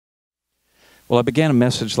Well, I began a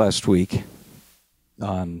message last week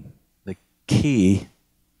on the key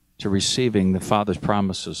to receiving the Father's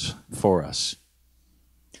promises for us.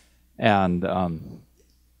 And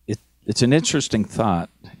it's an interesting thought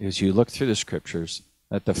as you look through the Scriptures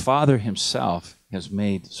that the Father himself has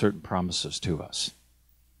made certain promises to us.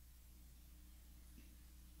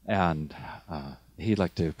 And he'd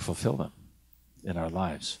like to fulfill them in our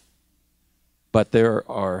lives. But there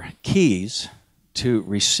are keys to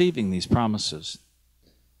receiving these promises.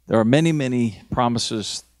 There are many, many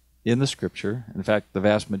promises in the Scripture. In fact, the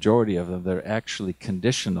vast majority of them, they're actually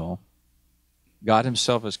conditional. God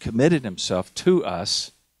himself has committed himself to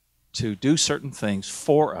us to do certain things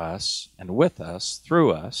for us and with us,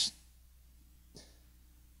 through us.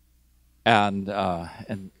 And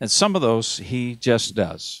some of those he just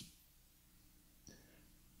does.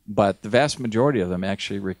 But the vast majority of them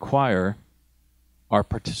actually require our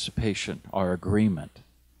participation, our agreement,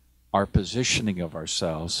 our positioning of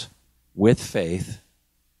ourselves with faith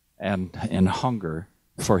and hunger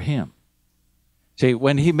for him. See,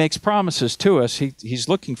 when he makes promises to us, he's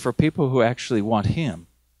looking for people who actually want him.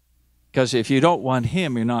 Because if you don't want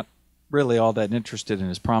him, you're not really all that interested in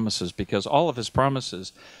his promises, because all of his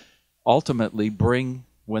promises ultimately bring,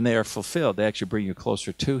 when they are fulfilled, they actually bring you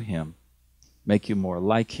closer to him, make you more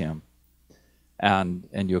like him,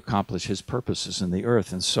 and you accomplish his purposes in the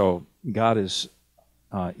earth. And so God is,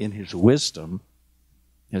 in his wisdom,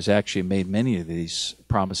 has actually made many of these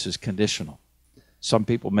promises conditional. Some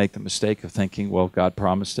people make the mistake of thinking, well, God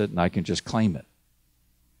promised it and I can just claim it.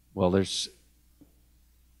 Well,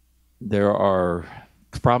 there are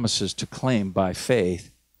promises to claim by faith,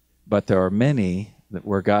 but there are many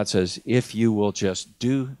where God says, if you will just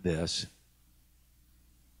do this,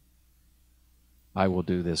 I will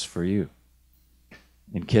do this for you.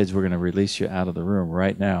 And kids, we're going to release you out of the room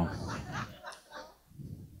right now.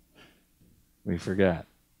 We forgot.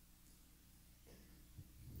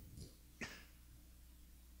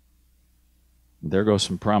 There go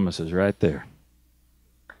some promises right there.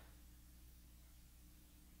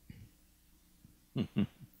 Thank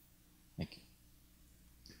you.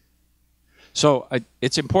 So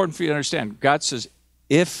it's important for you to understand. God says,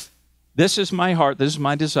 if this is my heart, this is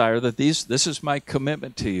my desire, that this is my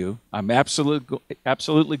commitment to you, I'm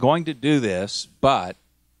absolutely going to do this, but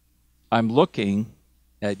I'm looking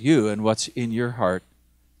at you and what's in your heart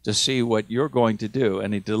to see what you're going to do.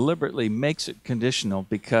 And he deliberately makes it conditional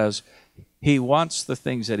because he wants the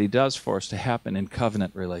things that he does for us to happen in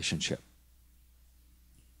covenant relationship.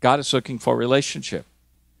 God is looking for relationship.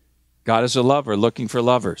 God is a lover looking for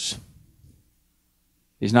lovers.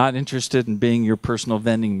 He's not interested in being your personal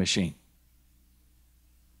vending machine.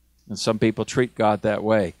 And some people treat God that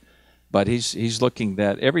way. But he's looking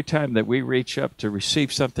that every time that we reach up to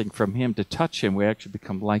receive something from him, to touch him, we actually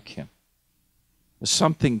become like him.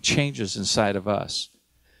 Something changes inside of us.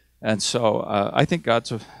 And so I think God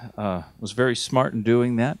was very smart in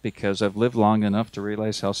doing that, because I've lived long enough to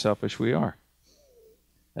realize how selfish we are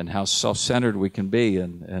and how self-centered we can be,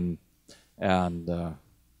 and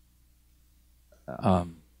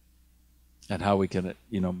how we can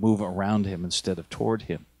move around him instead of toward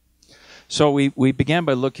him. So we began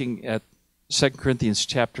by looking at 2 Corinthians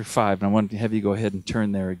chapter 5, and I want to have you go ahead and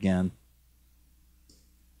turn there again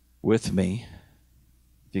with me.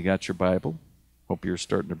 If you got your Bible, hope you're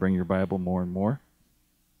starting to bring your Bible more and more.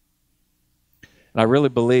 And I really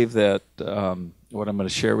believe that what I'm going to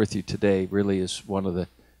share with you today really is one of the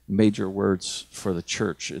major words for the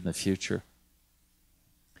church in the future.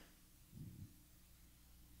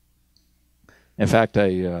 In fact,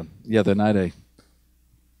 the other night I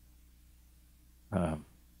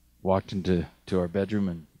walked into our bedroom,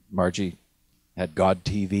 and Margie had God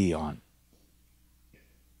TV on.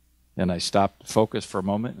 And I stopped, focused for a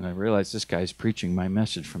moment, and I realized this guy's preaching my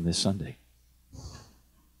message from this Sunday.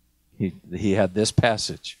 He had this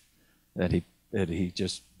passage that he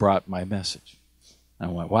just brought my message.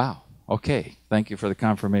 And I went, wow, okay, thank you for the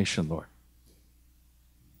confirmation, Lord.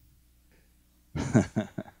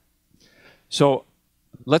 So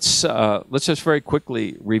let's just very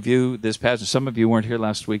quickly review this passage. Some of you weren't here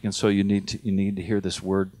last week, and so you need to hear this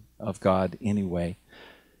word of God anyway.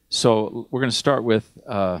 So we're going to start with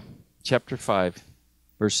chapter 5,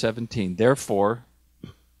 verse 17. Therefore,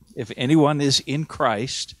 if anyone is in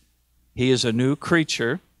Christ, he is a new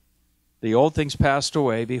creature. The old things passed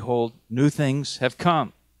away. Behold, new things have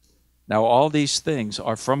come. Now all these things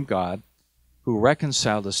are from God, who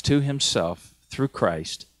reconciled us to himself through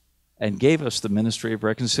Christ, and gave us the ministry of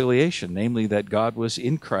reconciliation, namely that God was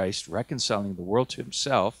in Christ reconciling the world to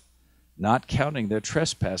himself, not counting their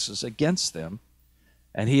trespasses against them,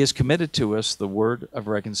 and he has committed to us the word of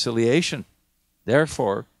reconciliation.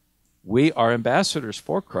 Therefore, we are ambassadors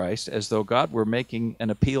for Christ, as though God were making an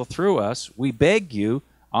appeal through us. We beg you,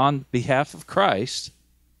 on behalf of Christ,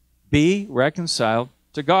 be reconciled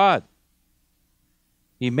to God.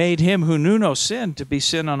 He made him who knew no sin to be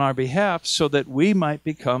sin on our behalf, so that we might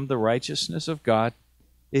become the righteousness of God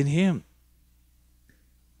in him.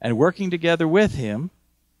 And working together with him,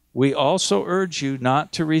 we also urge you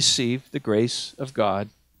not to receive the grace of God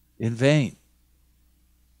in vain.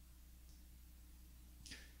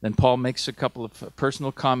 Then Paul makes a couple of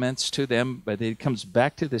personal comments to them, but it comes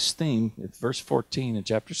back to this theme, it's verse 14 in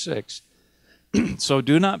chapter 6. So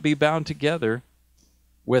do not be bound together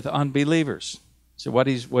with unbelievers. So what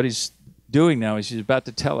he's doing now is he's about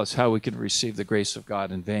to tell us how we can receive the grace of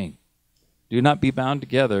God in vain. Do not be bound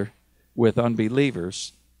together with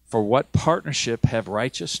unbelievers, for what partnership have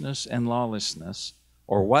righteousness and lawlessness,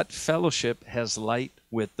 or what fellowship has light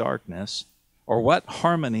with darkness, or what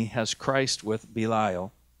harmony has Christ with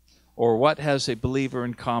Belial, or what has a believer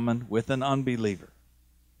in common with an unbeliever,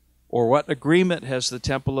 or what agreement has the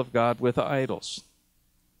temple of God with idols?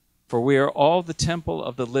 For we are all the temple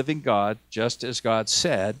of the living God, just as God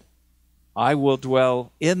said, I will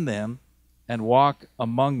dwell in them and walk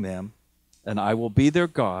among them, and I will be their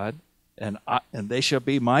God, and they shall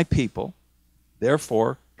be my people.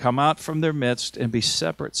 Therefore, come out from their midst and be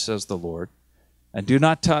separate, says the Lord, and do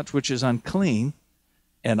not touch which is unclean,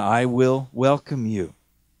 and I will welcome you,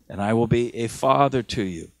 and I will be a father to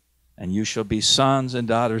you, and you shall be sons and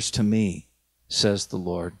daughters to me, says the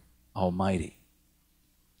Lord Almighty.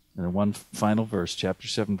 And then one final verse, chapter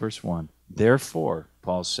 7, verse 1. Therefore,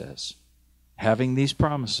 Paul says, having these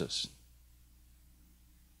promises,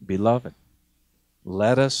 beloved,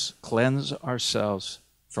 let us cleanse ourselves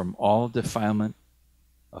from all defilement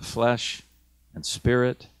of flesh and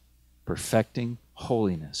spirit, perfecting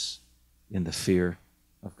holiness in the fear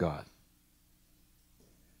of God.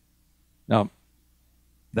 Now,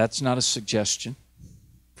 that's not a suggestion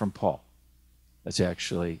from Paul. That's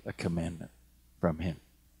actually a commandment from him.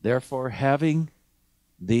 Therefore, having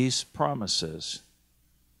these promises,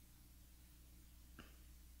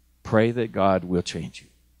 pray that God will change you.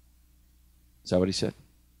 Is that what he said?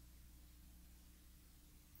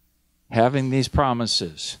 Having these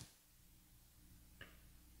promises,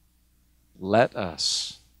 let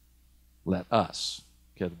us.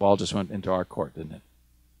 Okay, the ball just went into our court, didn't it?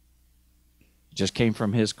 It just came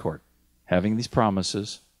from his court. Having these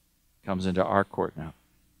promises comes into our court now.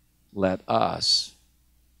 Let us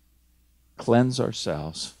cleanse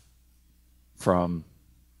ourselves from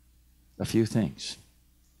a few things.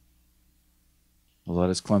 Let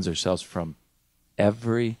us cleanse ourselves from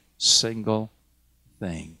every single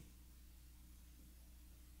thing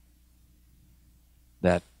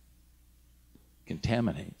that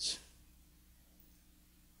contaminates,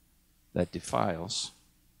 that defiles,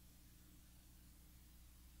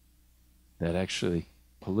 that actually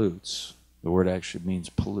pollutes. The word actually means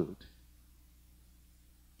pollute.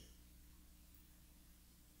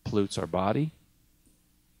 Pollutes our body,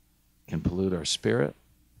 can pollute our spirit.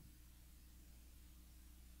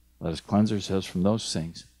 Let us cleanse ourselves from those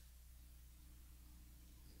things.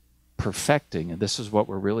 Perfecting, and this is what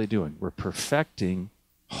we're really doing, we're perfecting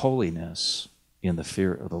holiness in the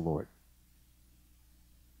fear of the Lord.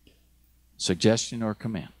 Suggestion or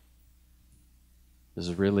command? This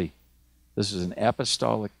is an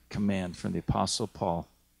apostolic command from the Apostle Paul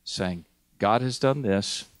saying, God has done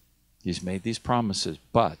this, he's made these promises,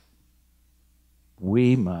 but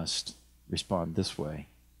we must respond this way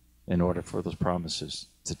in order for those promises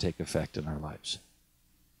to take effect in our lives.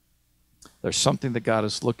 There's something that God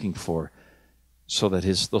is looking for so that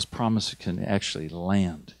those promises can actually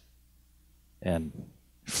land and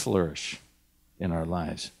flourish in our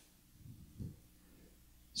lives.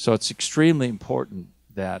 So it's extremely important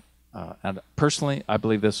that, and personally, I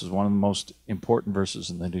believe this is one of the most important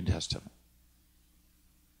verses in the New Testament.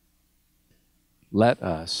 Let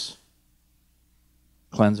us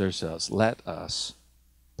cleanse ourselves. Let us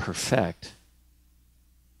perfect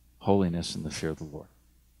holiness in the fear of the Lord.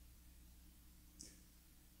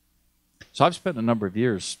 So I've spent a number of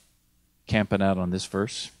years camping out on this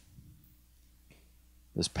verse,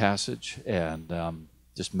 this passage, and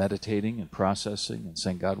just meditating and processing and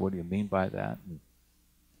saying, God, what do you mean by that?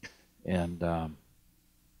 And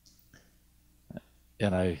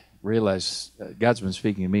I realized God's been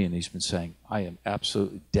speaking to me, and he's been saying, I am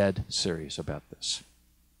absolutely dead serious about this.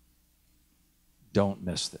 Don't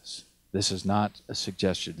miss this. This is not a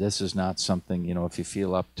suggestion. This is not something, if you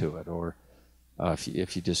feel up to it, or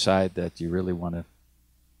if you decide that you really want to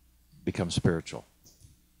become spiritual.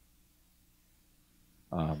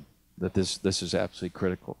 That this is absolutely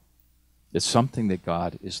critical. It's something that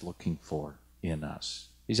God is looking for in us.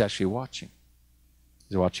 He's actually watching.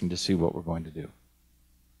 He's watching to see what we're going to do.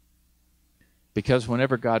 Because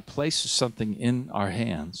whenever God places something in our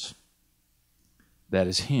hands that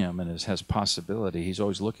is Him and has possibility, He's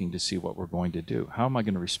always looking to see what we're going to do. How am I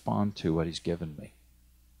going to respond to what He's given me?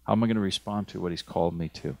 How am I going to respond to what He's called me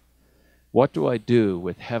to? What do I do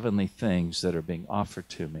with heavenly things that are being offered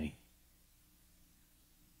to me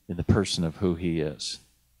in the person of who He is?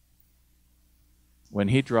 When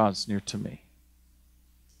He draws near to me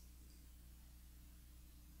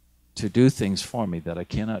to do things for me that I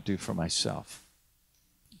cannot do for myself,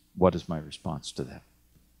 what is my response to that?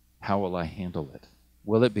 How will I handle it?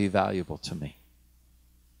 Will it be valuable to me?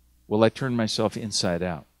 Will I turn myself inside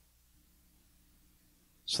out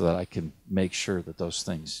so that I can make sure that those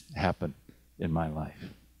things happen in my life?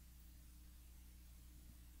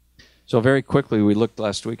 So very quickly, we looked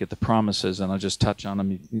last week at the promises, and I'll just touch on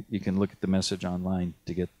them. You can look at the message online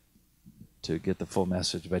to get the full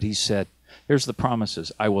message. But He said, here's the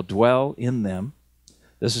promises. I will dwell in them.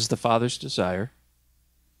 This is the Father's desire.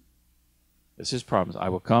 This is His promise. I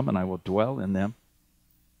will come and I will dwell in them.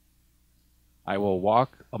 I will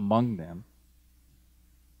walk among them.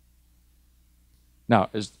 Now,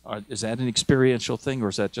 is that an experiential thing, or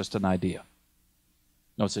is that just an idea?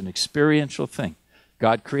 No, it's an experiential thing.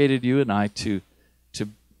 God created you and I to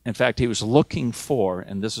in fact, He was looking for,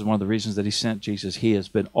 and this is one of the reasons that He sent Jesus, He has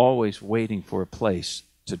been always waiting for a place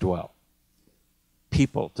to dwell.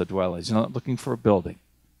 People to dwell. He's not looking for a building.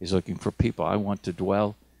 He's looking for people. I want to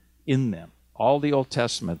dwell in them. All the Old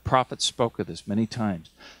Testament prophets spoke of this many times,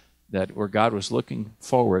 that where God was looking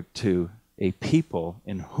forward to a people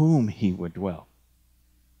in whom He would dwell.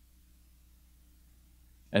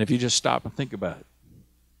 And if you just stop and think about it,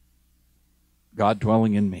 God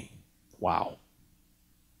dwelling in me. Wow.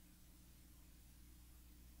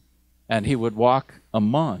 And He would walk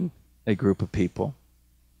among a group of people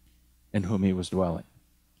in whom He was dwelling.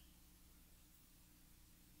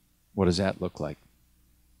 What does that look like?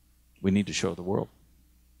 We need to show the world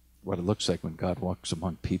what it looks like when God walks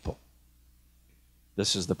among people.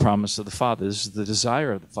 This is the promise of the Father. This is the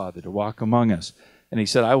desire of the Father, to walk among us. And He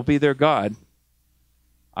said, I will be their God.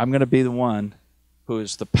 I'm going to be the one who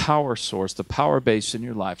is the power source, the power base in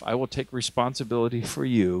your life. I will take responsibility for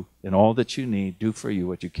you in all that you need, do for you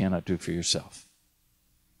what you cannot do for yourself.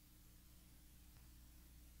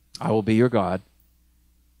 I will be your God.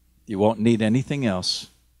 You won't need anything else.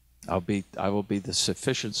 I will be the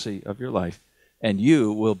sufficiency of your life, and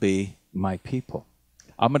you will be my people.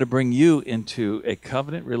 I'm going to bring you into a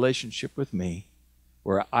covenant relationship with me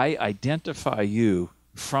where I identify you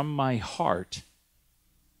from my heart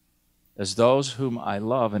as those whom I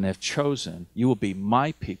love and have chosen. You will be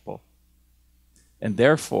my people, and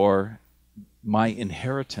therefore my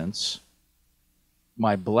inheritance,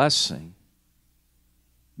 my blessing,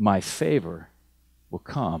 my favor will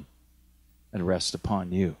come and rest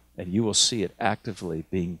upon you, and you will see it actively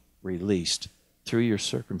being released through your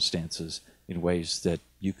circumstances in ways that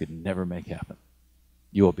you could never make happen.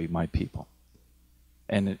 You will be my people.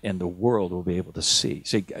 And the world will be able to see.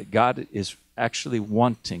 See, God is actually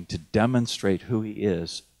wanting to demonstrate who He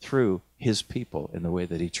is through His people in the way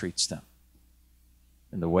that He treats them,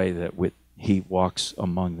 in the way that He walks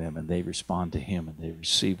among them and they respond to Him and they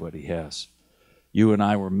receive what He has. You and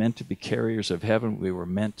I were meant to be carriers of heaven. We were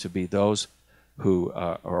meant to be those who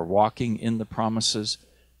are walking in the promises,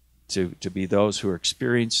 to be those who are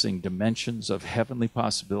experiencing dimensions of heavenly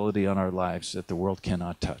possibility on our lives that the world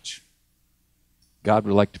cannot touch. God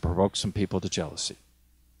would like to provoke some people to jealousy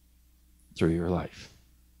through your life.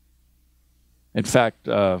 In fact,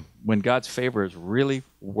 when God's favor is really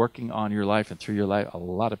working on your life and through your life, a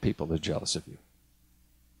lot of people are jealous of you,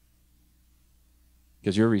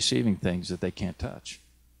 because you're receiving things that they can't touch.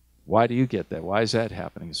 Why do you get that? Why is that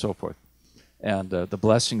happening? And so forth. And the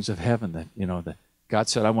blessings of heaven that God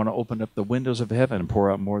said, I want to open up the windows of heaven and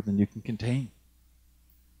pour out more than you can contain.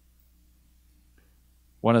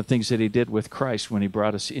 One of the things that He did with Christ when He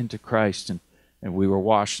brought us into Christ and we were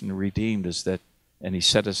washed and redeemed is that, and He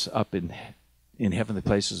set us up in heavenly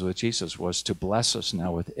places with Jesus, was to bless us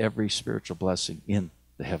now with every spiritual blessing in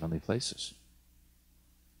the heavenly places.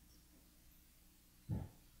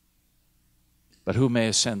 But who may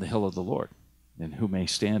ascend the hill of the Lord? And who may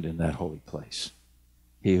stand in that holy place?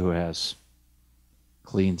 He who has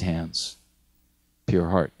clean hands, pure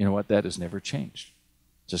heart. You know what? That has never changed.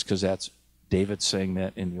 Just because that's David saying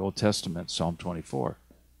that in the Old Testament, Psalm 24,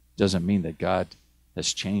 doesn't mean that God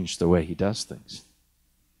has changed the way He does things.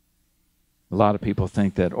 A lot of people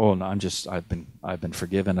think that, oh, no, I've been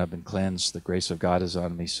forgiven, I've been cleansed, the grace of God is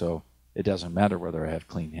on me, so It doesn't matter whether I have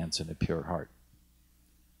clean hands and a pure heart.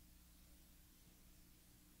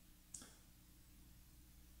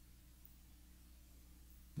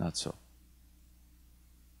 Not so.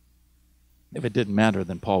 If it didn't matter,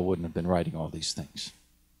 then Paul wouldn't have been writing all these things.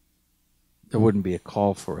 There wouldn't be a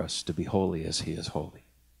call for us to be holy as he is holy,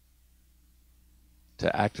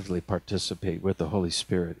 to actively participate with the Holy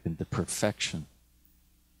Spirit in the perfection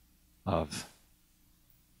of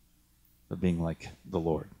being like the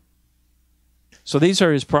Lord. So these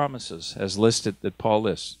are his promises as listed, that Paul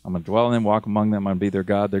lists. I'm going to dwell in them, walk among them, I'm going to be their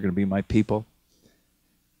God, they're going to be my people.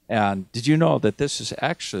 And did you know that this is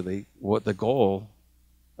actually what the goal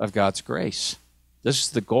of God's grace? This is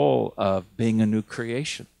the goal of being a new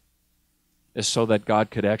creation, is so that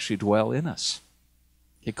God could actually dwell in us.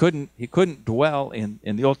 He couldn't dwell in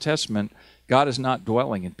the Old Testament. God is not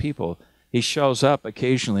dwelling in people. He shows up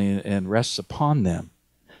occasionally and rests upon them.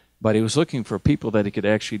 But he was looking for people that he could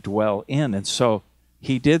actually dwell in. And so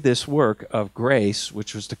he did this work of grace,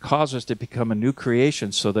 which was to cause us to become a new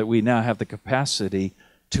creation so that we now have the capacity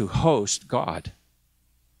to host God.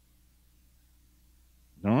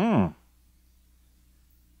 And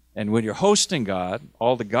when you're hosting God,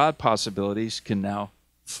 all the God possibilities can now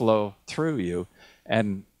flow through you.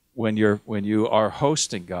 And when you are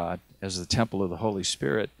hosting God as the temple of the Holy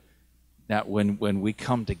Spirit, that when we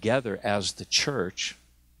come together as the church,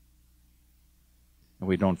 and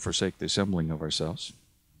we don't forsake the assembling of ourselves,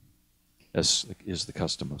 as is the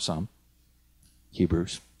custom of some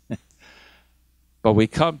Hebrews, but we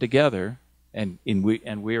come together and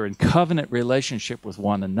we are in covenant relationship with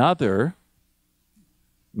one another,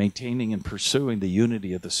 maintaining and pursuing the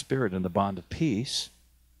unity of the Spirit and the bond of peace.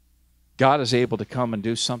 God is able to come and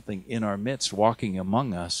do something in our midst, walking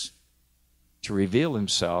among us, to reveal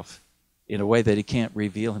himself in a way that he can't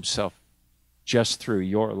reveal himself just through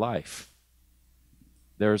your life.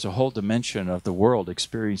 There is a whole dimension of the world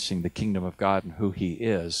experiencing the kingdom of God and who he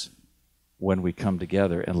is when we come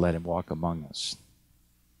together and let him walk among us.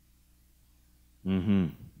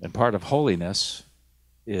 And part of holiness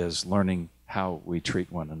is learning how we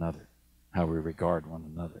treat one another, how we regard one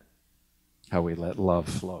another, how we let love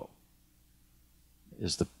flow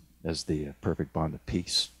as the perfect bond of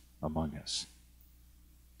peace among us.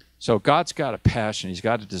 So God's got a passion. He's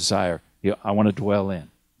got a desire. I want to dwell in.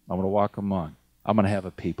 I want to walk among. I'm going to have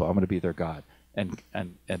a people. I'm going to be their God. And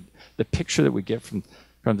the picture that we get from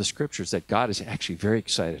the Scriptures, that God is actually very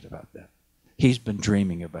excited about that. He's been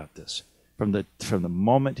dreaming about this. From the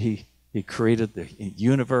moment he created the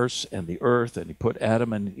universe and the earth, and he put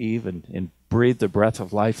Adam and Eve and breathed the breath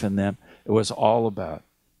of life in them, it was all about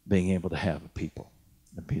being able to have a people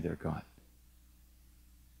and be their God.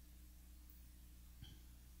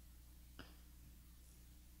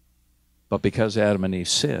 But because Adam and Eve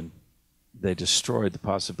sinned, they destroyed the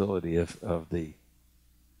possibility of these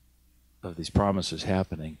promises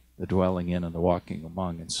happening, the dwelling in and the walking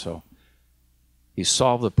among. And so he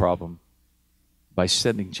solved the problem by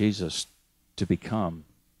sending Jesus to become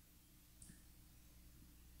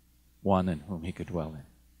one in whom he could dwell in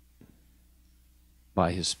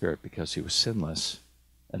by his Spirit, because he was sinless.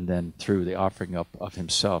 And then through the offering up of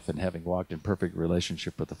himself and having walked in perfect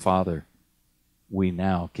relationship with the Father, we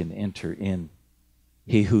now can enter in.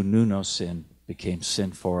 He who knew no sin became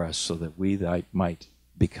sin for us, so that we might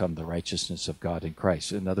become the righteousness of God in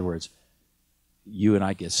Christ. In other words, you and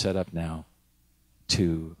I get set up now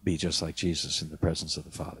to be just like Jesus in the presence of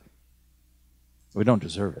the Father. We don't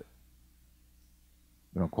deserve it.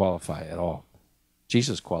 We don't qualify at all.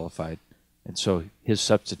 Jesus qualified, and so his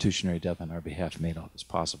substitutionary death on our behalf made all this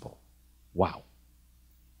possible. Wow.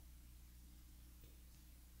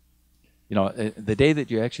 You know, the day that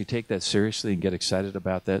you actually take that seriously and get excited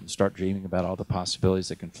about that and start dreaming about all the possibilities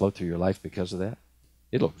that can flow through your life because of that,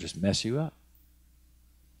 it'll just mess you up.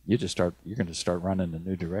 You're going to start running in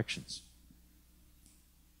new directions.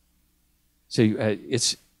 So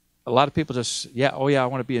it's a lot of people just, I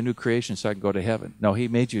want to be a new creation so I can go to heaven. No, he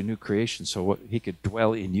made you a new creation so he could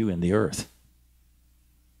dwell in you in the earth.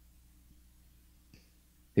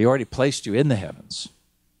 He already placed you in the heavens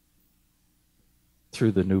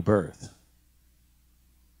through the new birth.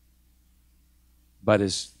 But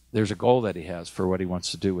there's a goal that he has for what he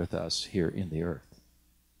wants to do with us here in the earth.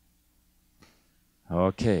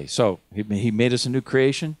 Okay, so he made us a new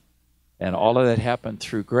creation, and all of that happened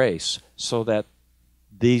through grace, so that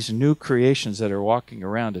these new creations that are walking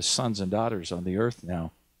around as sons and daughters on the earth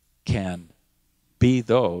now can be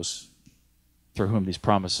those through whom these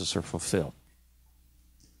promises are fulfilled.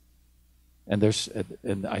 And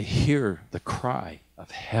I hear the cry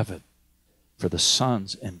of heaven for the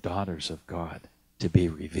sons and daughters of God to be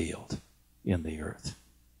revealed in the earth.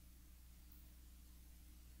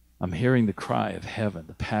 I'm hearing the cry of heaven,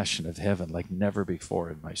 the passion of heaven like never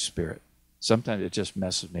before in my spirit. Sometimes it just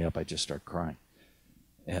messes me up. I just start crying.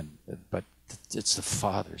 But it's the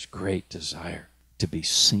Father's great desire to be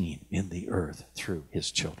seen in the earth through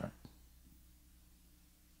his children.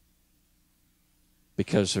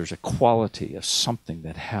 Because there's a quality of something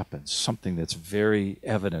that happens, something that's very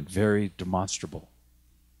evident, very demonstrable,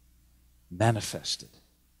 manifested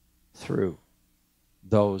through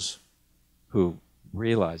those who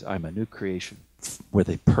realize I'm a new creation with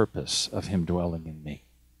a purpose of him dwelling in me.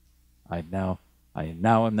 I now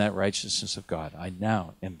am that righteousness of God. I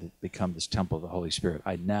now am become this temple of the Holy Spirit.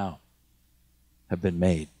 I now have been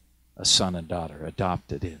made a son and daughter,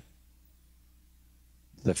 adopted in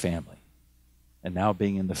the family. And now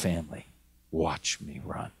being in the family, watch me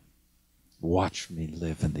run. Watch me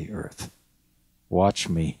live in the earth. Watch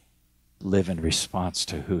me live in response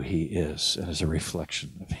to who he is and as a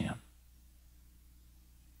reflection of him.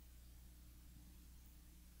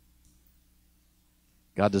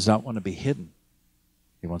 God does not want to be hidden.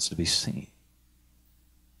 He wants to be seen.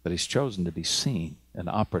 But he's chosen to be seen and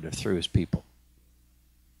operative through his people.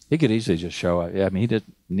 He could easily just show up. I mean, he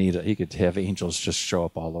didn't need he could have angels just show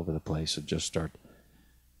up all over the place and just start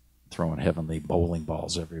throwing heavenly bowling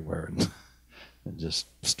balls everywhere and just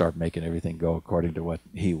start making everything go according to what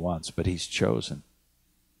he wants. But he's chosen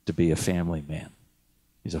to be a family man.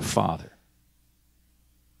 He's a father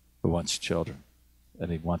who wants children.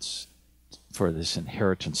 And he wants for this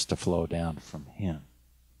inheritance to flow down from him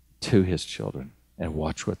to his children and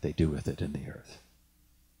watch what they do with it in the earth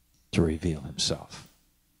to reveal himself.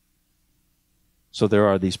 So there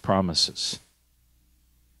are these promises.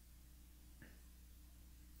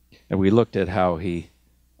 And we looked at how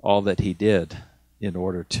all that he did in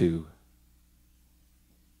order to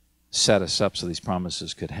set us up so these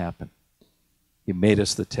promises could happen. He made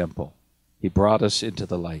us the temple. He brought us into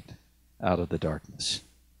the light out of the darkness.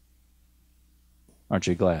 Aren't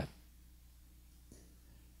you glad?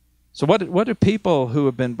 So what do people who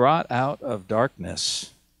have been brought out of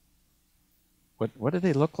darkness, what do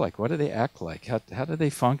they look like? What do they act like? How do they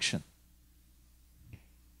function?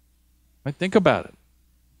 Think about it.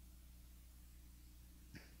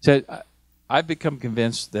 So I've become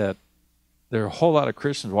convinced that there are a whole lot of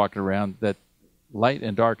Christians walking around that light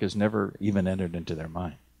and dark has never even entered into their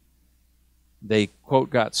mind. They,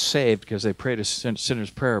 quote, got saved because they prayed a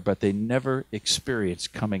sinner's prayer, but they never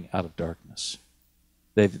experienced coming out of darkness.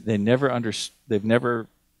 They've never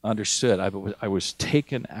understood. I was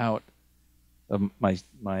taken out of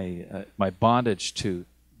my bondage to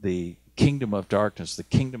the kingdom of darkness, the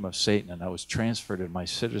kingdom of Satan, and I was transferred in my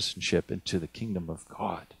citizenship into the kingdom of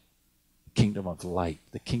God, the kingdom of light,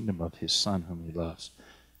 the kingdom of his Son whom he loves.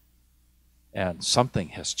 And something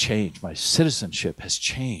has changed. My citizenship has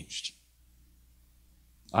changed.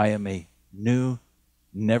 I am a new,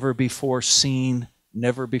 never before seen,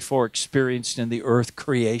 never before experienced in the earth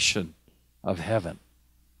creation of heaven.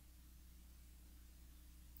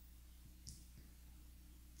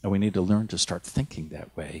 And we need to learn to start thinking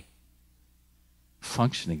that way,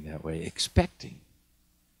 functioning that way, expecting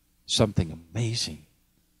something amazing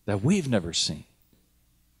that we've never seen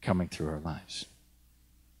coming through our lives.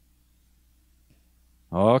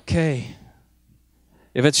 Okay.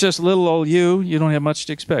 If it's just little old you don't have much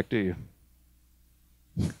to expect, do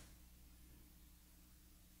you?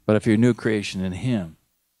 But if you're a new creation in him,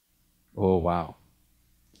 oh, wow.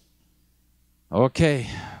 Okay,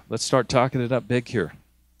 let's start talking it up big here.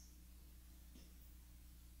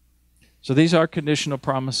 So these are conditional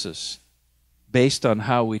promises based on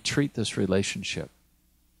how we treat this relationship.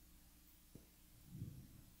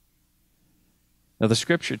 Now the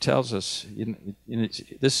scripture tells us,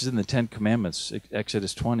 this is in the Ten Commandments,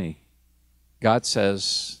 Exodus 20, God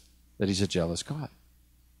says that he's a jealous God.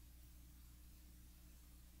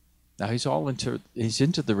 Now he's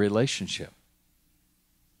into the relationship.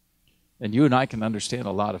 And you and I can understand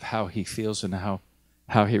a lot of how he feels and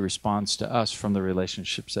how he responds to us from the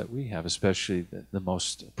relationships that we have, especially the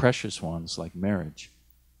most precious ones like marriage.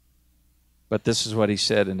 But this is what he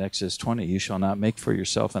said in Exodus 20, you shall not make for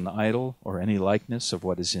yourself an idol or any likeness of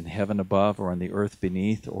what is in heaven above or in the earth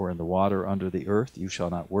beneath or in the water under the earth. You shall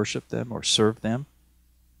not worship them or serve them.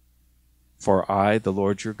 For I, the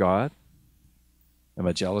Lord your God, am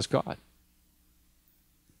a jealous God.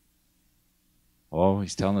 Oh,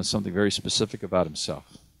 he's telling us something very specific about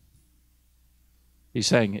himself. He's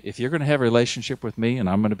saying, if you're going to have a relationship with me and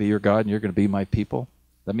I'm going to be your God and you're going to be my people,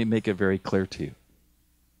 let me make it very clear to you.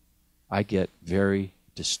 I get very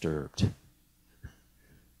disturbed.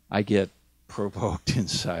 I get provoked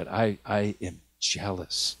inside. I am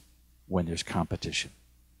jealous when there's competition.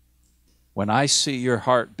 when I see your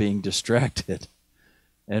heart being distracted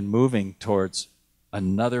and moving towards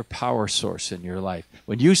another power source in your life,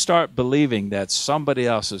 when you start believing that somebody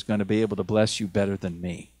else is going to be able to bless you better than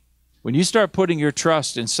me, when you start putting your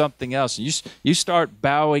trust in something else, you start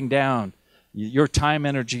bowing down your time,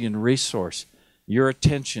 energy, and resource, your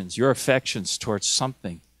attentions, your affections towards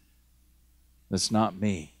something that's not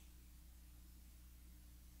me,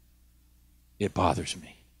 it bothers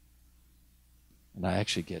me. And I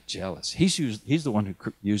actually get jealous. He's the one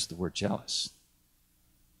who used the word jealous.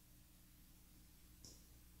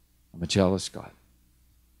 I'm a jealous God.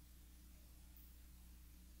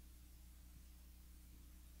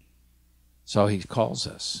 So he calls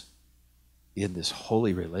us in this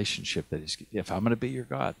holy relationship that if I'm going to be your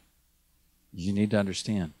God, you need to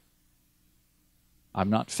understand, I'm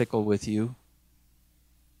not fickle with you.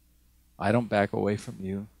 I don't back away from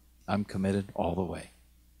you. I'm committed all the way.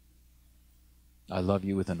 I love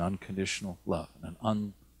you with an unconditional love, an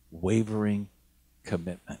unwavering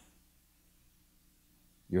commitment.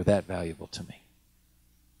 You're that valuable to me.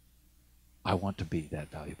 I want to be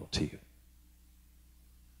that valuable to you.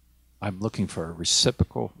 I'm looking for a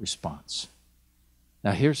reciprocal response.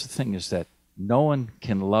 Now, here's the thing, is that no one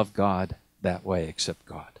can love God that way except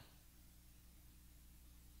God.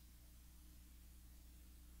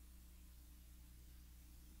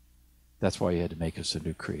 That's why he had to make us a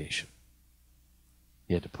new creation.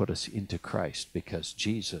 He had to put us into Christ because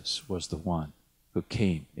Jesus was the one who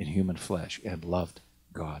came in human flesh and loved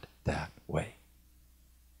God that way.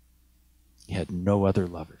 He had no other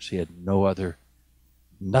lovers. He had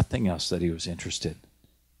nothing else that he was interested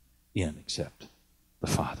in except the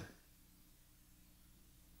Father.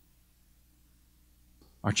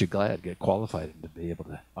 Aren't you glad God qualified him to be able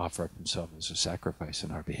to offer up himself as a sacrifice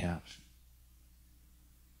on our behalf?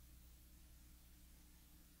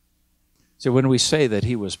 So when we say that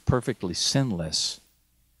he was perfectly sinless,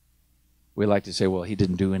 we like to say, well, he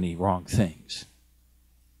didn't do any wrong things.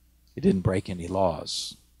 He didn't break any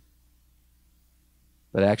laws.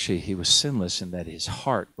 But actually, he was sinless in that his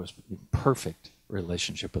heart was in perfect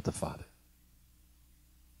relationship with the Father.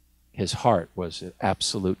 His heart was an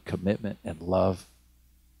absolute commitment and love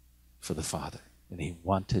for the Father, and he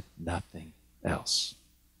wanted nothing else.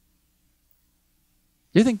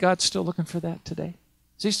 Do you think God's still looking for that today?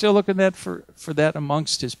 Is he still looking for that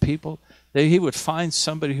amongst his people? That he would find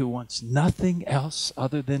somebody who wants nothing else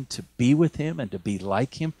other than to be with him and to be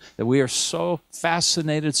like him? That we are so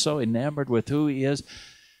fascinated, so enamored with who he is,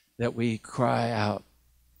 that we cry out,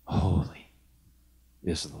 holy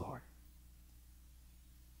is the Lord.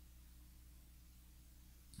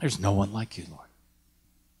 There's no one like you, Lord.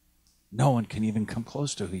 No one can even come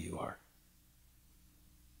close to who you are.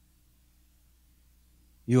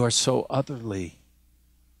 You are so utterly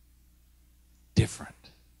different.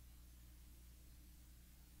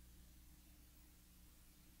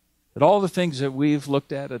 That all the things that we've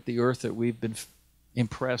looked at the earth, that we've been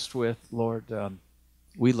impressed with, Lord,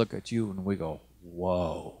 we look at you and we go,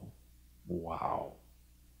 whoa, wow.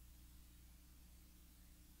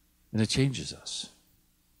 And it changes us.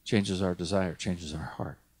 Changes our desire, changes our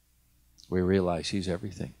heart. We realize he's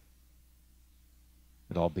everything.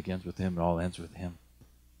 It all begins with him, it all ends with him.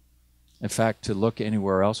 In fact, to look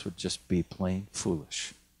anywhere else would just be plain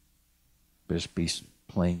foolish. Just be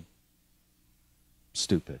plain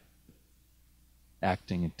stupid.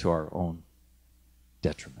 Acting into our own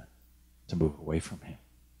detriment to move away from him.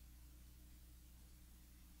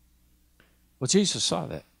 Well, Jesus saw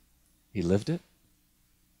that. He lived it.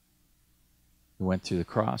 He went through the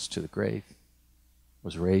cross to the grave,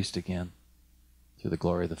 was raised again through the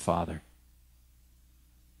glory of the Father,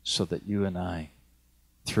 so that you and I,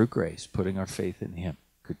 through grace, putting our faith in him,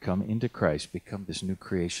 could come into Christ, become this new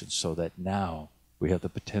creation, so that now we have the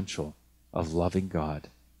potential of loving God,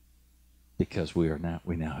 because we now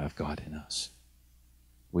have God in us.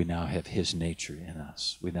 We now have his nature in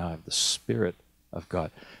us. We now have the Spirit of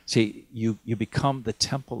God. See, you become the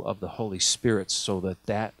temple of the Holy Spirit, so that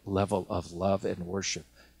that level of love and worship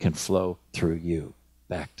can flow through you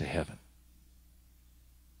back to heaven.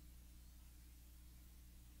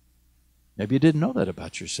 Maybe you didn't know that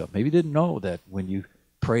about yourself. Maybe you didn't know that when you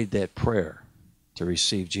prayed that prayer to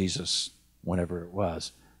receive Jesus, whenever it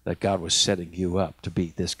was, that God was setting you up to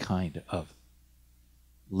be this kind of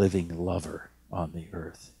living lover on the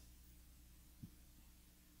earth.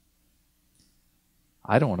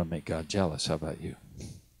 I don't want to make God jealous. How about you?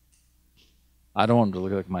 I don't want him to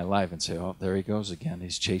look at my life and say, oh, there he goes again.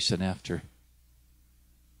 He's chasing after.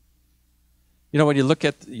 You know, when you look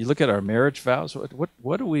at our marriage vows,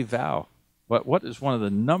 what do we vow? What is one of the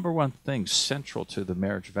number one things central to the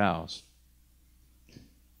marriage vows?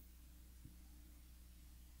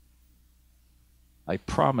 I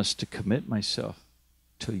promise to commit myself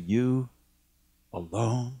to you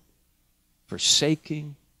alone,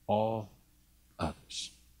 forsaking all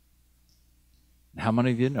others. How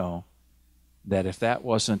many of you know that if that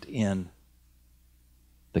wasn't in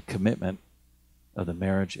the commitment of the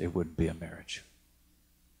marriage, it wouldn't be a marriage?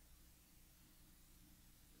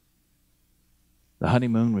 The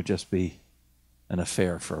honeymoon would just be an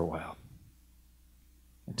affair for a while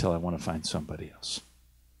until I want to find somebody else.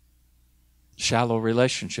 Shallow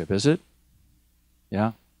relationship, is it?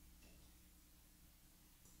 Yeah.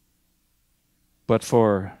 But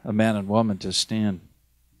for a man and woman to stand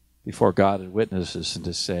before God and witnesses and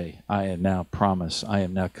to say, I am now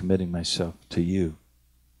committing myself to you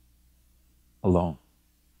alone.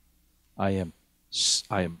 I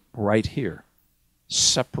am right here,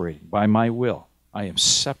 separating by my will. I am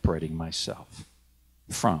separating myself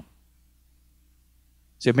from.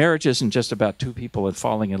 See, marriage isn't just about two people and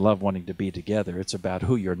falling in love, wanting to be together. It's about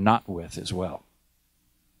who you're not with as well.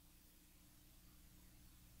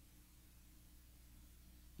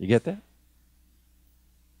 You get that?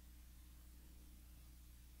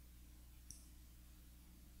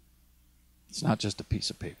 It's not just a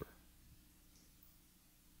piece of paper.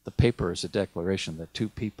 The paper is a declaration that two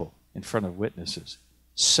people in front of witnesses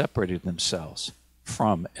separated themselves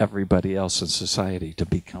from everybody else in society to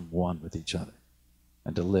become one with each other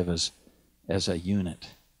and to live as a unit,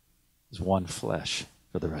 as one flesh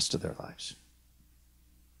for the rest of their lives.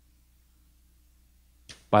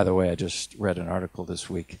 By the way, I just read an article this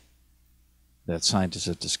week that scientists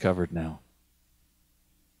have discovered now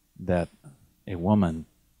that a woman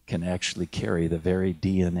can actually carry the very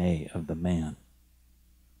DNA of the man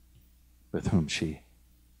with whom she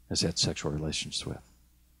has had sexual relations with.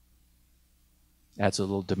 Adds a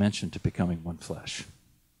little dimension to becoming one flesh.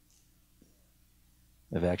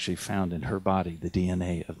 They've actually found in her body the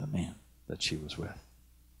DNA of the man that she was with.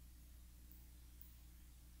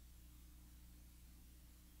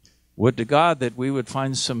 Would to God that we would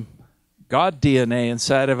find some God DNA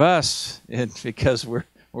inside of us, and because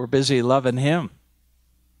we're busy loving Him.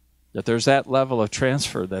 That there's that level of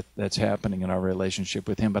transfer that's happening in our relationship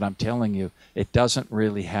with Him. But I'm telling you, it doesn't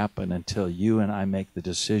really happen until you and I make the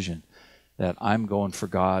decision that I'm going for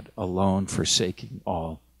God alone, forsaking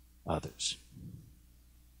all others.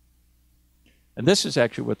 And this is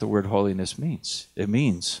actually what the word holiness means. It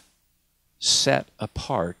means set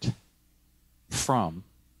apart from,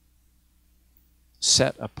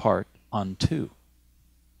 set apart unto.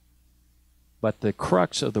 But the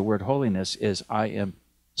crux of the word holiness is I am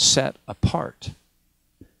set apart.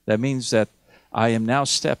 That means that I am now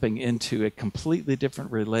stepping into a completely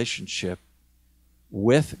different relationship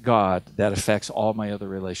with God that affects all my other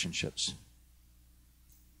relationships.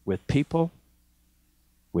 With people,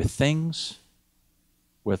 with things,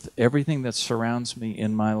 with everything that surrounds me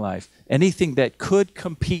in my life. Anything that could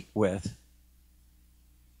compete with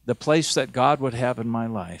the place that God would have in my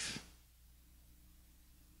life.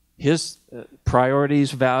 His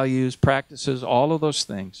priorities, values, practices, all of those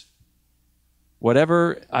things.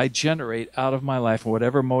 Whatever I generate out of my life,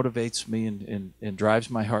 whatever motivates me and drives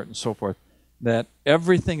my heart and so forth, that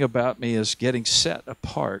everything about me is getting set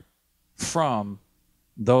apart from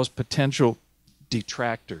those potential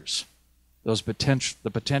detractors,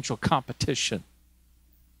 the potential competition,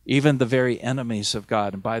 even the very enemies of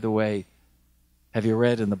God. And by the way, have you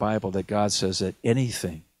read in the Bible that God says that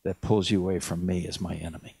anything that pulls you away from me is my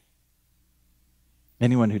enemy?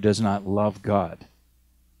 Anyone who does not love God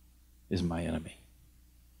is my enemy.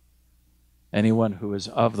 Anyone who is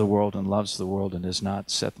of the world and loves the world and has not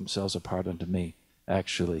set themselves apart unto me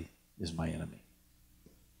actually is my enemy.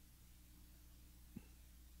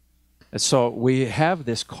 And so we have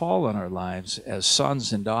this call on our lives as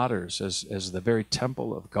sons and daughters, as the very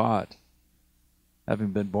temple of God, having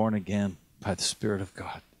been born again by the Spirit of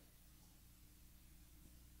God,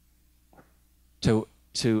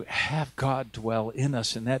 to have God dwell in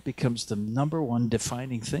us, and that becomes the number one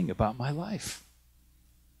defining thing about my life.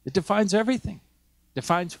 It defines everything. It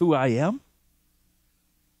defines who I am.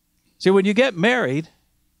 See, when you get married,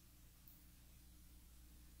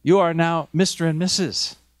 you are now Mr. and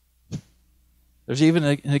Mrs. There's even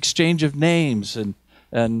an exchange of names and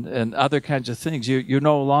other kinds of things. You're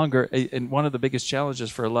no longer, and one of the biggest challenges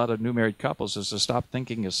for a lot of new married couples is to stop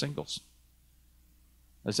thinking as singles.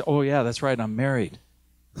 They say, oh yeah, that's right, I'm married.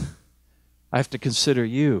 I have to consider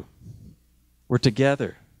you. We're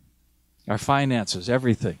together. Our finances,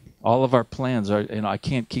 everything, all of our plans are, I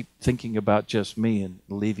can't keep thinking about just me and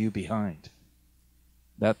leave you behind.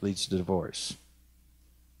 That leads to divorce.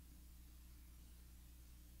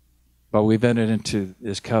 But we've entered into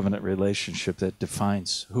this covenant relationship that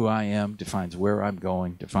defines who I am, defines where I'm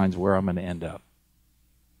going, defines where I'm going to end up,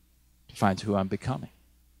 defines who I'm becoming.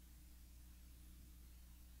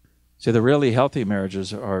 See, the really healthy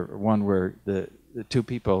marriages are one where the two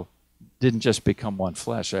people didn't just become one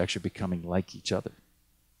flesh, they're actually becoming like each other.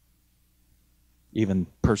 Even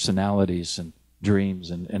personalities and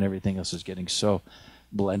dreams and everything else is getting so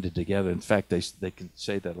blended together. In fact, they can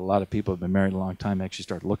say that a lot of people have been married a long time actually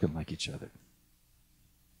start looking like each other.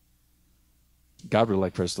 God would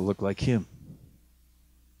like for us to look like Him.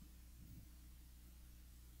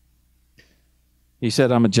 He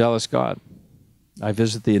said, I'm a jealous God. I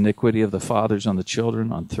visit the iniquity of the fathers on the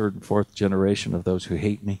children, on third and fourth generation of those who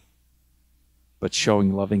hate me, but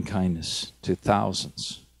showing loving kindness to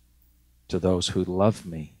thousands, to those who love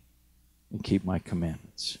me and keep my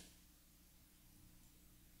commandments.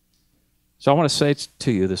 So I want to say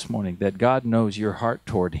to you this morning that God knows your heart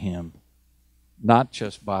toward Him, not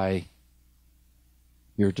just by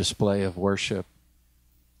your display of worship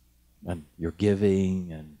and your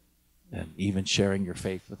giving and even sharing your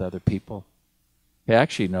faith with other people. He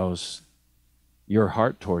actually knows your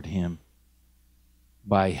heart toward Him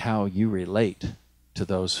by how you relate to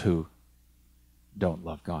those who don't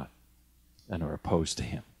love God and are opposed to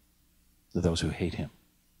Him, to those who hate Him.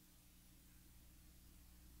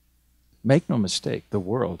 Make no mistake, the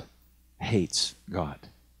world hates God.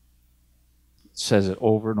 It says it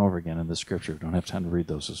over and over again in the Scripture. We don't have time to read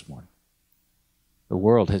those this morning. The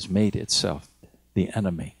world has made itself the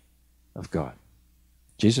enemy of God.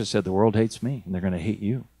 Jesus said, the world hates me, and they're going to hate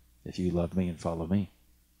you if you love me and follow me.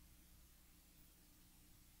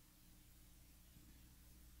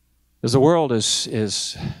 As the world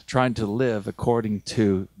is trying to live according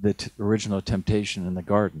to the original temptation in the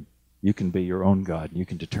garden, you can be your own God. You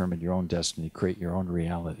can determine your own destiny, create your own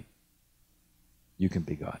reality. You can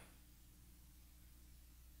be God.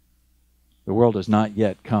 The world has not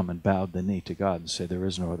yet come and bowed the knee to God and said, there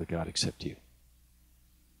is no other God except you.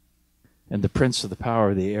 And the prince of the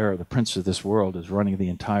power of the air, the prince of this world, is running the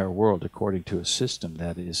entire world according to a system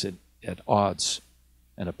that is at odds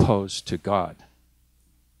and opposed to God.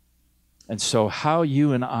 And so how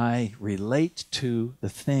you and I relate to the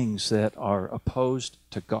things that are opposed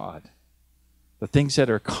to God, the things that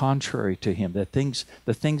are contrary to Him, the things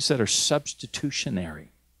that are substitutionary,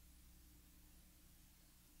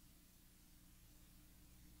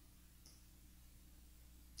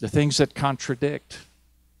 the things that contradict,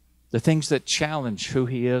 the things that challenge who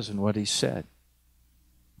He is and what He said,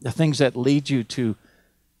 the things that lead you to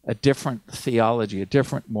a different theology, a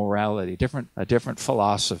different morality, a different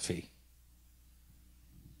philosophy.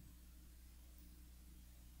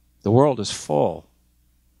 The world is full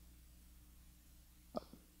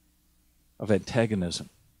of antagonism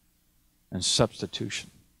and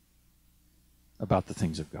substitution about the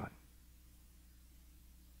things of God.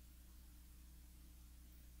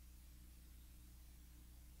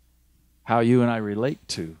 How you and I relate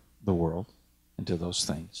to the world and to those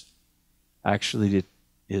things actually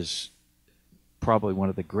is probably one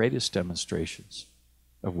of the greatest demonstrations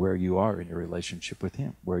of where you are in your relationship with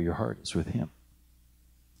Him, where your heart is with Him.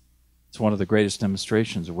 It's one of the greatest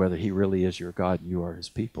demonstrations of whether He really is your God and you are His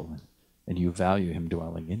people, and you value Him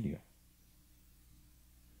dwelling in you.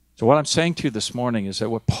 So what I'm saying to you this morning is that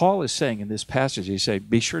what Paul is saying in this passage, he's saying,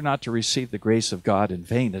 be sure not to receive the grace of God in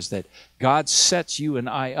vain, is that God sets you and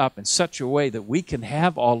I up in such a way that we can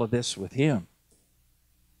have all of this with Him.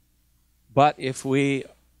 But if we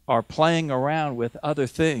are playing around with other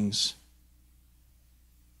things,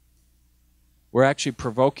 we're actually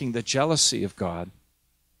provoking the jealousy of God.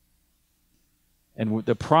 And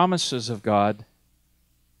the promises of God,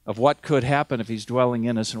 of what could happen if He's dwelling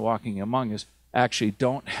in us and walking among us, actually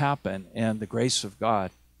don't happen, and the grace of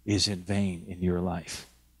God is in vain in your life.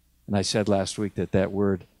 And I said last week that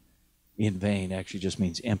word in vain actually just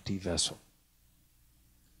means empty vessel.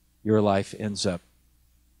 Your life ends up,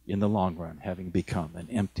 in the long run, having become an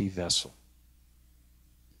empty vessel.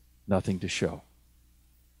 Nothing to show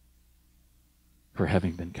for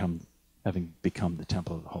having become the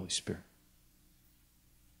temple of the Holy Spirit.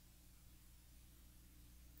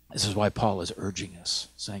 This is why Paul is urging us,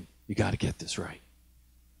 saying, you got to get this right.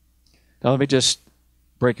 Now let me just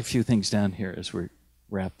break a few things down here as we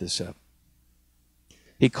wrap this up.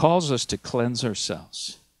 He calls us to cleanse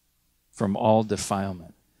ourselves from all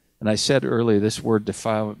defilement. And I said earlier, this word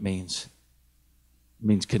defilement means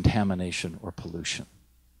contamination or pollution.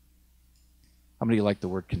 How many of you like the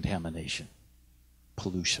word contamination?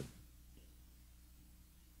 Pollution.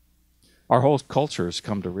 Our whole culture has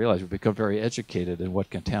come to realize, we've become very educated in what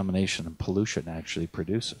contamination and pollution actually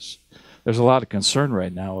produces. There's a lot of concern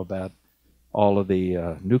right now about all of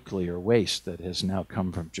the nuclear waste that has now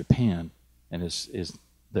come from Japan and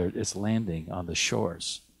is landing on the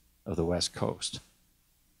shores of the West Coast.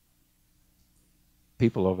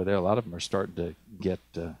 People over there, a lot of them are starting to get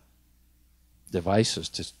devices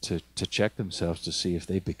to check themselves to see if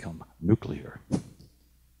they become nuclear.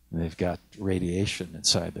 And they've got radiation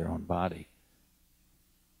inside their own body.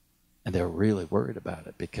 And they're really worried about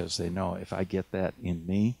it because they know if I get that in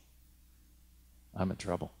me, I'm in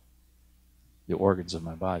trouble. The organs of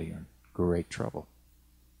my body are in great trouble.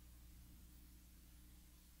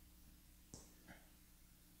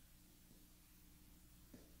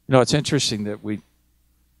 You know, it's interesting that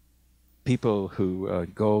people who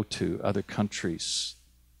go to other countries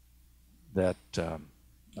that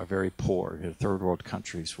are very poor, third world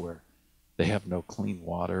countries where they have no clean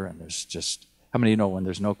water, and there's just, how many of you know when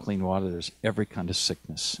there's no clean water, there's every kind of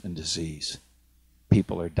sickness and disease.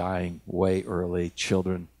 People are dying way early.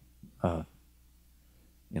 Children,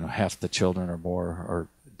 half the children or more or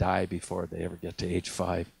die before they ever get to age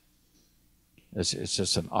 5. It's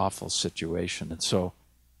just an awful situation. And so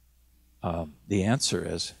the answer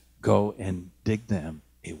is go and dig them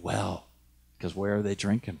a well. Because where are they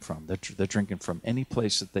drinking from? They're drinking from any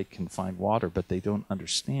place that they can find water, but they don't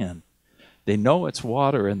understand. They know it's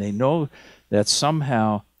water, and they know that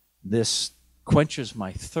somehow this quenches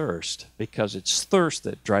my thirst, because it's thirst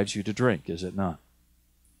that drives you to drink, is it not?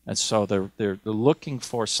 And so they're looking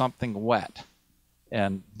for something wet.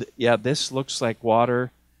 And this looks like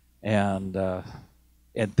water, and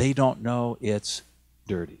they don't know it's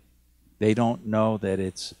dirty. They don't know that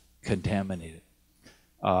it's contaminated.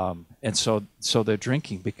 And so they're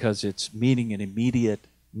drinking because it's meeting an immediate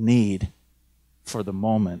need for the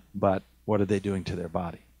moment, but what are they doing to their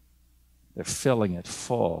body? They're filling it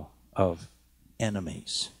full of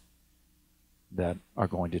enemies that are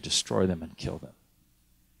going to destroy them and kill them.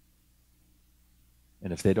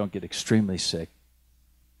 And if they don't get extremely sick,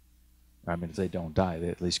 if they don't die, they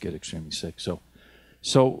at least get extremely sick.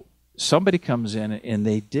 So somebody comes in and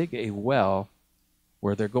they dig a well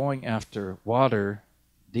where they're going after water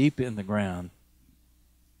deep in the ground,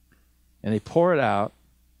 and they pour it out,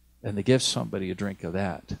 and they give somebody a drink of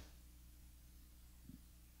that.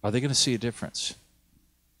 Are they going to see a difference?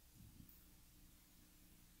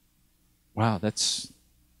 Wow, that's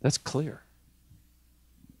clear.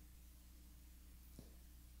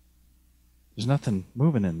 There's nothing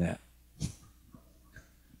moving in that.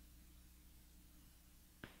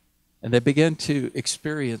 And they begin to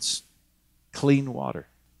experience clean water.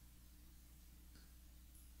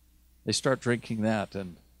 They start drinking that,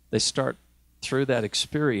 and they start, through that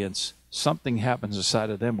experience, something happens inside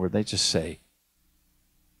of them where they just say,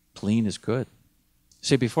 clean is good.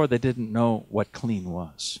 See, before they didn't know what clean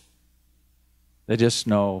was. They just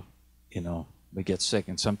know, we get sick,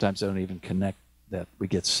 and sometimes they don't even connect that we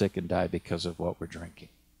get sick and die because of what we're drinking.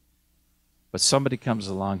 But somebody comes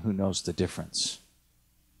along who knows the difference.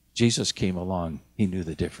 Jesus came along, he knew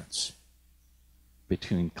the difference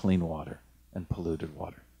between clean water and polluted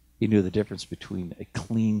water. He knew the difference between a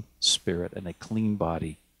clean spirit and a clean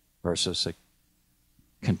body versus a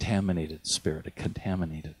contaminated spirit, a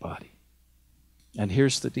contaminated body. And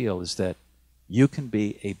here's the deal, is that you can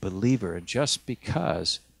be a believer, and just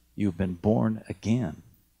because you've been born again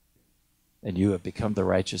and you have become the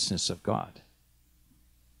righteousness of God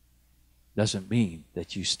doesn't mean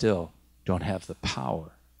that you still don't have the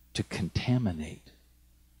power to contaminate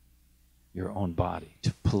your own body,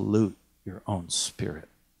 to pollute your own spirit.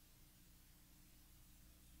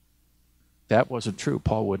 If that wasn't true,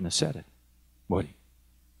 Paul wouldn't have said it, would he?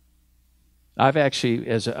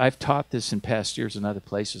 I've taught this in past years in other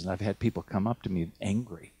places, and I've had people come up to me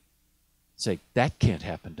angry, say, that can't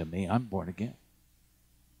happen to me, I'm born again.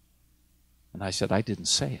 And I said, I didn't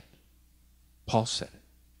say it. Paul said it.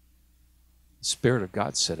 The Spirit of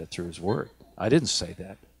God said it through his word. I didn't say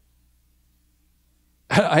that.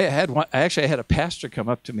 I actually had a pastor come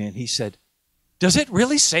up to me and he said, does it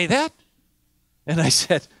really say that? And I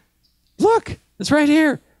said, look, it's right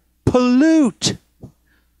here. Pollute,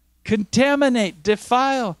 contaminate,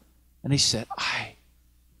 defile. And he said, I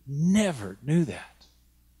never knew that.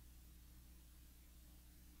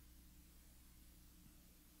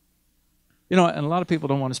 And a lot of people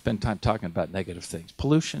don't want to spend time talking about negative things.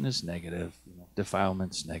 Pollution is negative.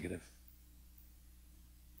 Defilement's negative.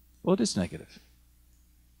 Well, it is negative.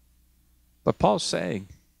 But Paul's saying,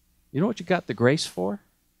 you know what you got the grace for?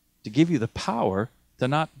 To give you the power to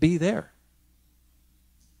not be there.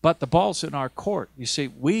 But the ball's in our court. You see,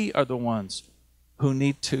 we are the ones who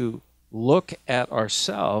need to look at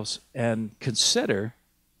ourselves and consider,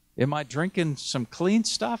 am I drinking some clean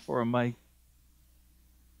stuff, or am I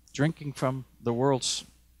drinking from the world's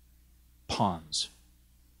ponds.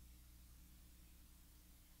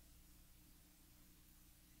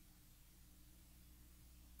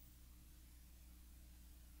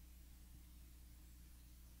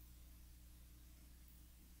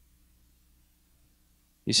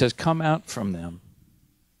 He says, come out from them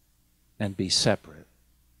and be separate.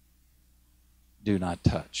 Do not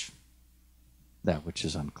touch that which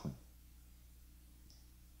is unclean.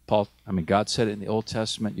 God said it in the Old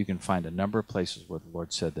Testament. You can find a number of places where the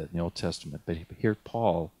Lord said that in the Old Testament. But here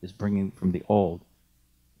Paul is bringing from the old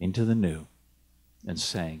into the new and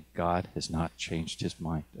saying, God has not changed his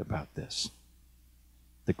mind about this.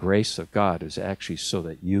 The grace of God is actually so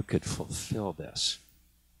that you could fulfill this.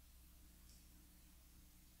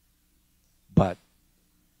 But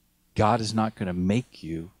God is not going to make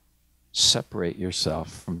you separate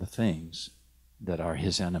yourself from the things that are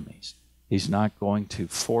his enemies. He's not going to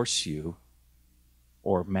force you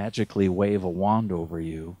or magically wave a wand over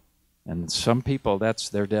you. And some people, that's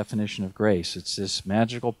their definition of grace. It's this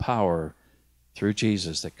magical power through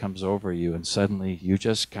Jesus that comes over you, and suddenly you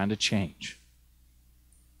just kind of change.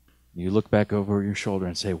 You look back over your shoulder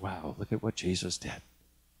and say, wow, look at what Jesus did.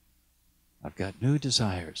 I've got new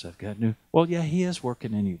desires. Well, yeah, he is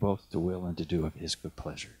working in you both to will and to do of his good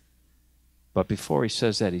pleasure. But before he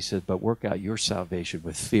says that, he says, but work out your salvation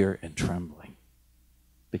with fear and trembling,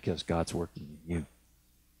 because God's working in you.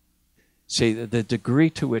 See, the degree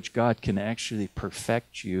to which God can actually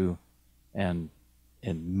perfect you and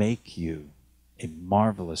make you a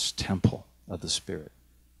marvelous temple of the Spirit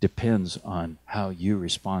depends on how you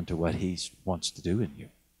respond to what he wants to do in you,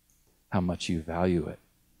 how much you value it.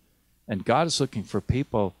 And God is looking for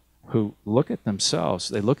people who look at themselves,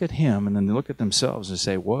 they look at him, and then they look at themselves and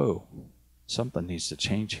say, whoa, something needs to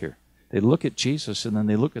change here. They look at Jesus, and then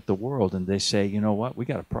they look at the world, and they say, you know what, we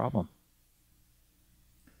got a problem.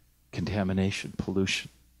 Contamination, pollution,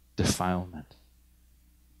 defilement.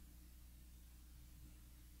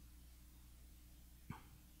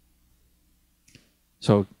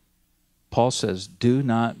 So Paul says, do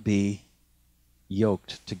not be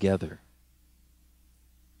yoked together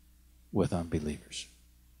with unbelievers.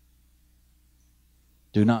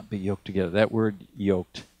 Do not be yoked together. That word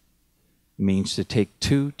yoked means to take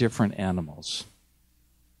two different animals,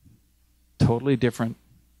 totally different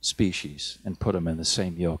species, and put them in the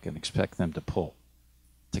same yoke and expect them to pull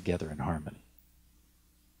together in harmony.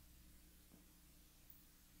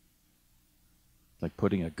 Like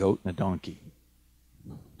putting a goat and a donkey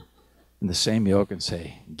in the same yoke and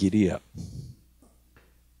say, giddy up.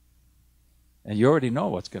 And you already know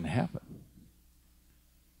what's going to happen.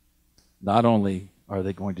 Not only are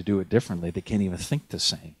they going to do it differently, they can't even think the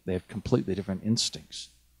same. They have completely different instincts.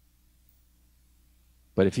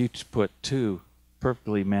 But if you put two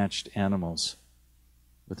perfectly matched animals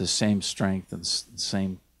with the same strength and the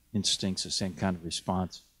same instincts, the same kind of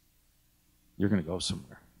response, you're going to go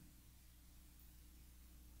somewhere.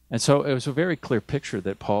 And so it was a very clear picture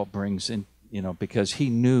that Paul brings in, because he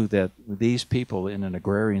knew that these people in an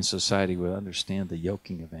agrarian society would understand the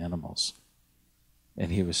yoking of animals.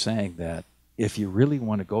 And he was saying that if you really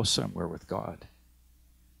want to go somewhere with God,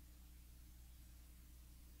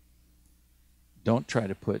 don't try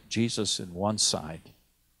to put Jesus in one side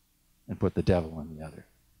and put the devil on the other.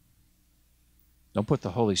 Don't put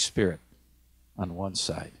the Holy Spirit on one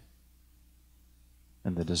side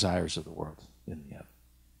and the desires of the world in the other.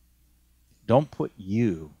 Don't put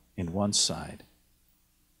you in one side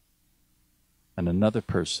and another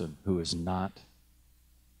person who is not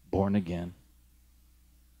born again,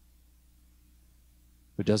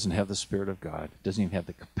 who doesn't have the Spirit of God, doesn't even have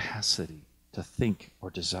the capacity to think or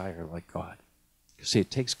desire like God. See,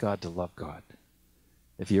 it takes God to love God.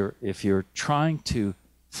 If you're trying to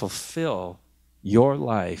fulfill your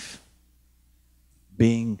life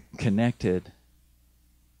being connected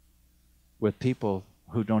with people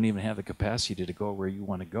who don't even have the capacity to go where you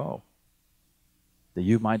want to go, that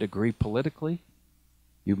you might agree politically,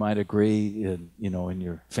 you might agree in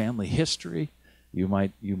your family history, you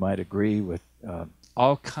might agree with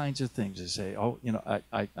all kinds of things. They say,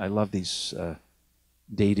 I love these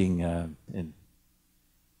dating and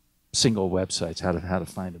single websites, how to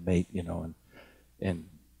find a mate, and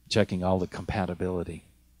checking all the compatibility.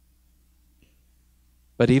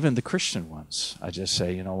 But even the Christian ones, I just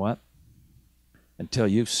say, you know what? Until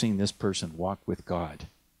you've seen this person walk with God,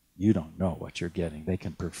 you don't know what you're getting. They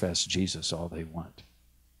can profess Jesus all they want.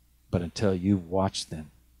 But until you watch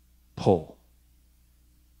them pull,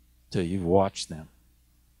 till you watch them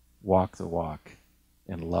walk the walk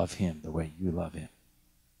and love him the way you love him,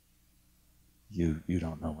 you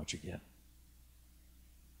don't know what you get.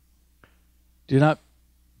 Do not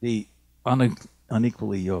be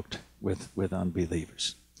unequally yoked with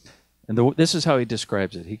unbelievers. And this is how he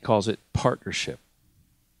describes it. He calls it partnership.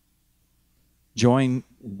 Join,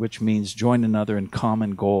 which means join another in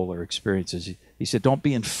common goal or experiences. He said, don't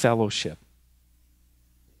be in fellowship.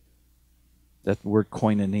 That word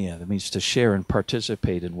koinonia, that means to share and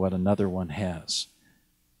participate in what another one has.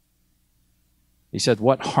 He said,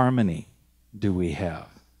 what harmony do we have?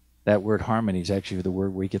 That word harmony is actually the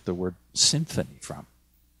word we get the word symphony from.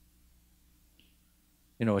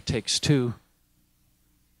 You know, it takes two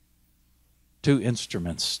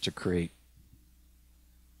instruments to create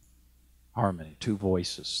harmony, two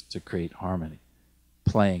voices to create harmony,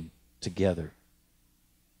 playing together,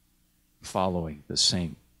 following the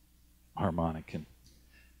same harmonic.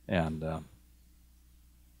 And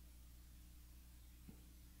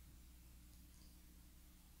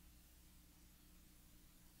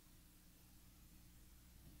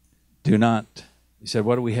do not, he said,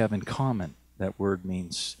 what do we have in common? That word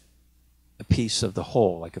means a piece of the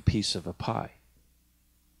whole, like a piece of a pie.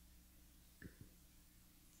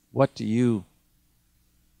 What do you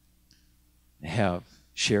have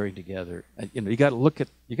sharing together? You know, you got to look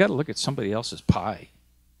at somebody else's pie.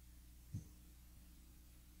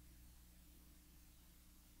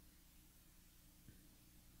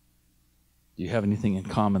 Do you have anything in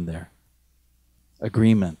common there?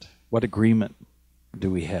 Agreement. What agreement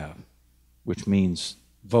do we have? Which means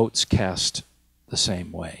votes cast the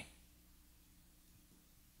same way.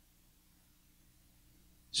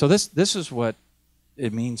 So this is what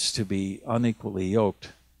it means to be unequally yoked.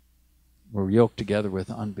 We're yoked together with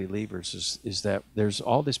unbelievers, is that there's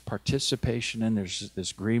all this participation and there's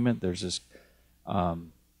this agreement, there's this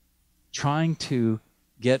trying to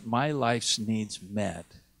get my life's needs met,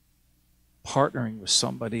 partnering with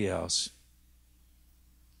somebody else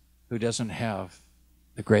who doesn't have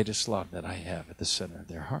the greatest love that I have at the center of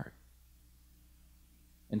their heart.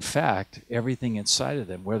 In fact, everything inside of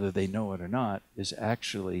them, whether they know it or not, is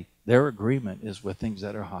actually, their agreement is with things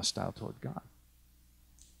that are hostile toward God.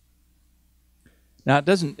 Now, it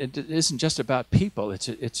isn't just about people.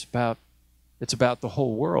 It's about the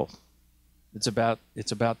whole world. It's about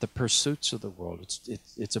the pursuits of the world.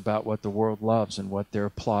 It's about what the world loves and what they're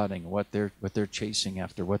applauding, what they're chasing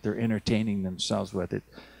after, what they're entertaining themselves with, it,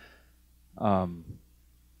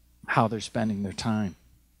 how they're spending their time,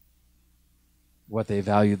 what they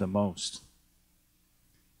value the most.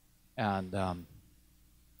 And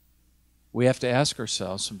we have to ask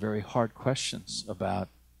ourselves some very hard questions about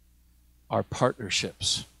our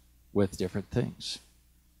partnerships with different things.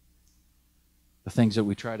 The things that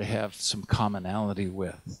we try to have some commonality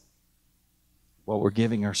with, what we're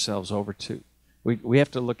giving ourselves over to. We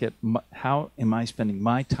have to look at how am I spending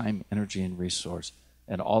my time, energy, and resource,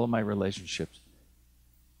 and all of my relationships.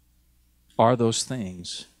 Are those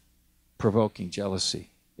things provoking jealousy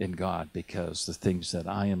in God because the things that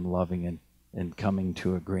I am loving and coming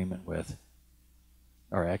to agreement with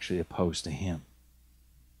are actually opposed to Him?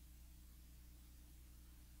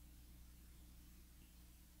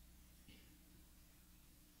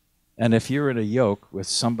 And if you're in a yoke with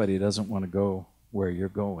somebody that doesn't want to go where you're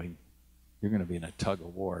going, you're going to be in a tug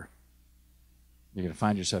of war. You're going to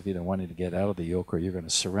find yourself either wanting to get out of the yoke or you're going to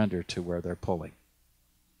surrender to where they're pulling.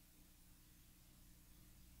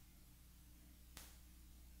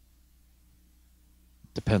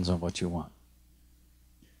 Depends on what you want.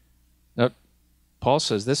 Now, Paul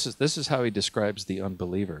says this is how he describes the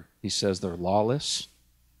unbeliever. He says they're lawless,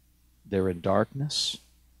 they're in darkness.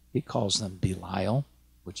 He calls them Belial,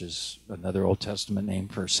 which is another Old Testament name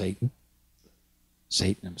for Satan.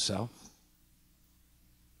 Satan himself.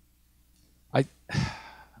 I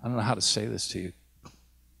don't know how to say this to you,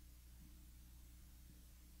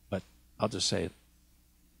 but I'll just say it.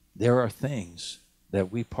 There are things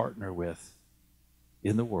that we partner with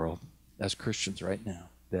in the world as Christians right now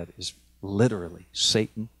that is literally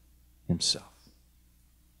Satan himself.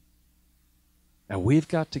 And we've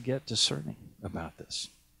got to get discerning about this.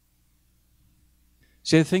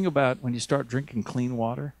 See, the thing about when you start drinking clean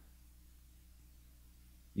water,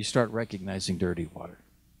 you start recognizing dirty water.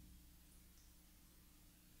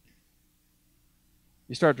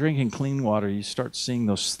 You start drinking clean water, you start seeing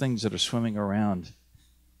those things that are swimming around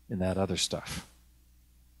in that other stuff.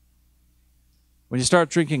 When you start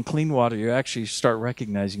drinking clean water, you actually start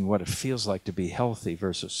recognizing what it feels like to be healthy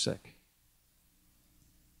versus sick.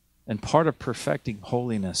 And part of perfecting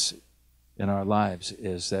holiness in our lives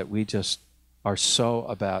is that we just are so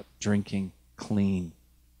about drinking clean.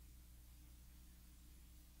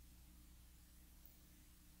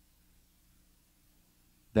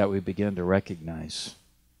 That we begin to recognize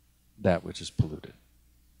that which is polluted.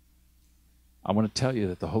 I want to tell you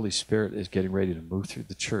that the Holy Spirit is getting ready to move through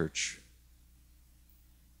the church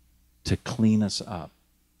to clean us up,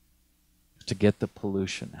 to get the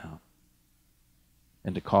pollution out,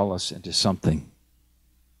 and to call us into something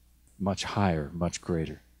much higher, much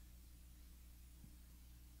greater.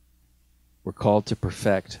 We're called to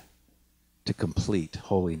perfect, to complete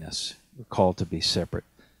holiness. We're called to be separate.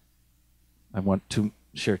 I want to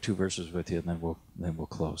share 2 verses with you, and then we'll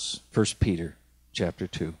close. 1 Peter chapter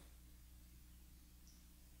 2.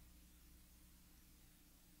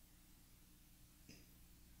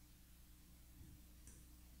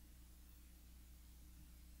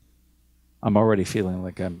 I'm already feeling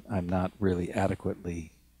like I'm not really adequately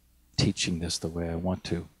teaching this the way I want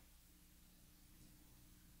to.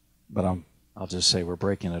 But I'll just say we're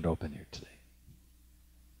breaking it open here today.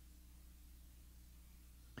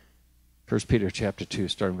 1 Peter chapter 2,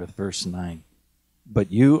 starting with verse 9.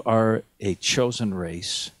 But you are a chosen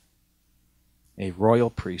race, a royal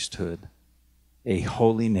priesthood, a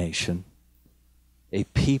holy nation, a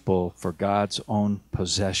people for God's own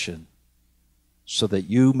possession, so that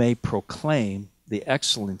you may proclaim the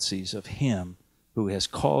excellencies of him who has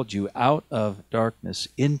called you out of darkness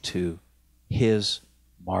into his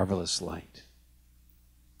marvelous light.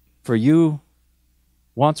 For you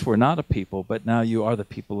once were not a people, but now you are the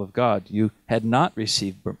people of God. You had not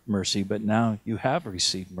received mercy, but now you have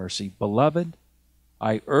received mercy. Beloved,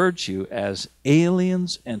 I urge you as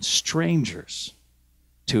aliens and strangers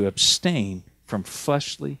to abstain from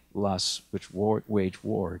fleshly lusts which wage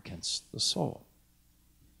war against the soul.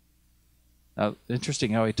 Now,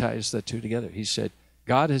 interesting how he ties the two together. He said,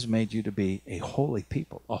 God has made you to be a holy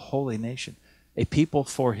people, a holy nation, a people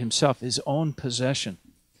for himself, his own possession.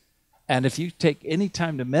 And if you take any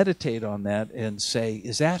time to meditate on that and say,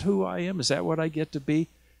 is that who I am? Is that what I get to be?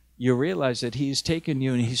 You realize that he's taken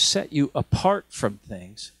you and he's set you apart from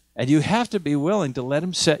things. And you have to be willing to let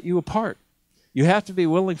him set you apart. You have to be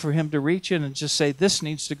willing for him to reach in and just say, this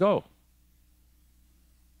needs to go.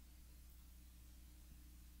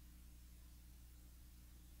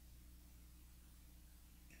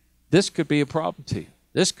 This could be a problem to you.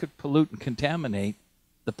 This could pollute and contaminate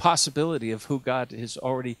the possibility of who God has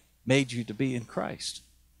already made you to be in Christ.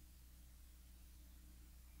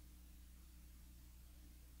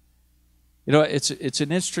 You know, it's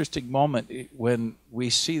an interesting moment when we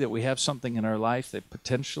see that we have something in our life that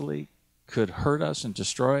potentially could hurt us and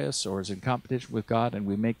destroy us or is in competition with God, and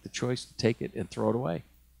we make the choice to take it and throw it away.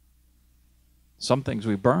 Some things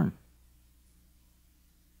we burn.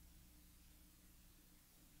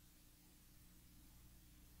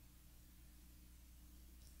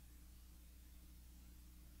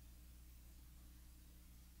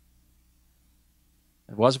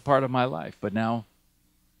 It was a part of my life, but now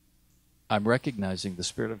I'm recognizing the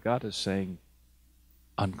Spirit of God is saying,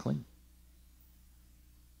 unclean.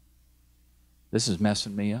 This is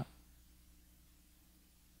messing me up.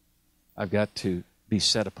 I've got to be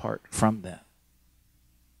set apart from that.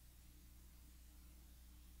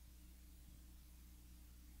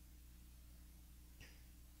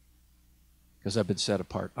 Because I've been set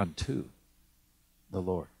apart unto the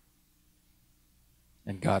Lord.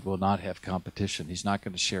 And God will not have competition. He's not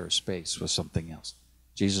going to share a space with something else.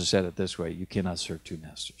 Jesus said it this way, you cannot serve 2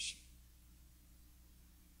 masters.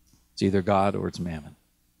 It's either God or it's mammon.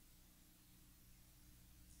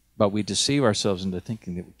 But we deceive ourselves into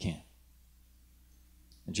thinking that we can.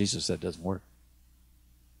 And Jesus said it doesn't work.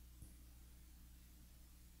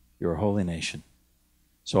 You're a holy nation.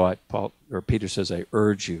 So Peter says, I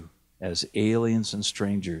urge you as aliens and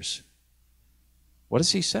strangers. What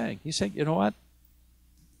is he saying? He's saying, you know what?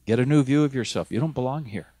 Get a new view of yourself. You don't belong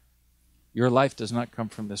here. Your life does not come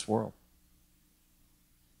from this world.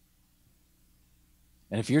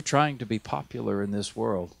 And if you're trying to be popular in this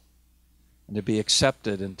world and to be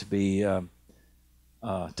accepted and to be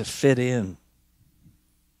to fit in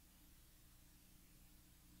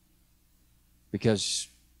because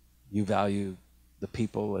you value the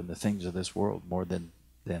people and the things of this world more than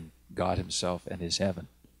God himself and his heaven,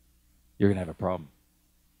 you're going to have a problem.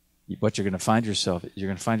 What you're going to find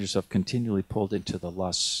yourself continually pulled into the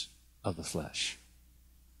lusts of the flesh,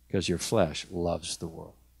 because your flesh loves the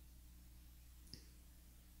world.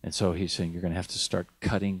 And so he's saying you're going to have to start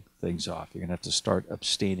cutting things off. You're going to have to start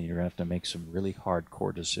abstaining. You're going to have to make some really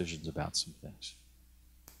hardcore decisions about some things.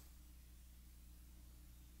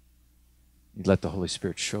 You let the Holy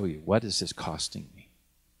Spirit show you, what is this costing me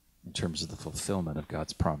in terms of the fulfillment of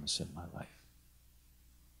God's promise in my life?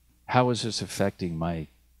 How is this affecting my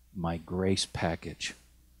grace package?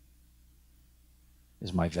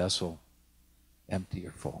 Is my vessel empty or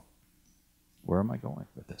full? Where am I going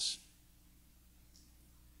with this?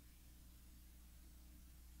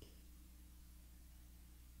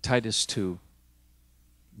 Titus 2,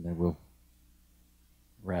 and then we'll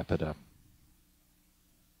wrap it up.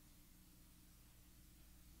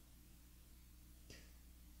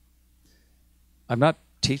 I'm not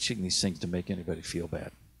teaching these things to make anybody feel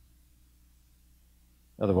bad.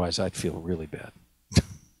 Otherwise, I'd feel really bad.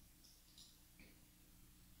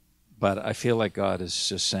 But I feel like God is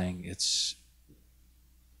just saying it's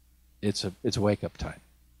a wake-up time.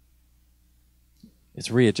 It's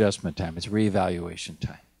readjustment time. It's reevaluation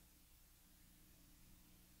time.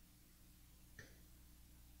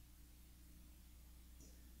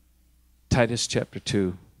 Titus chapter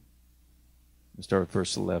 2, we'll start with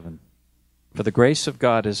verse 11. For the grace of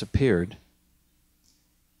God has appeared,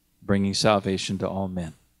 bringing salvation to all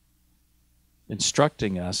men,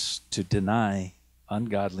 instructing us to deny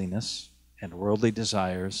ungodliness and worldly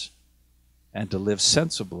desires, and to live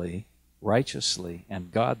sensibly, righteously,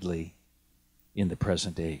 and godly in the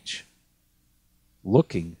present age,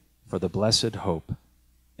 looking for the blessed hope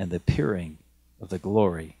and the appearing of the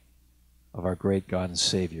glory of our great God and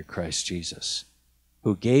Savior, Christ Jesus,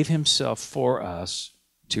 who gave himself for us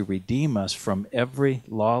to redeem us from every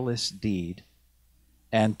lawless deed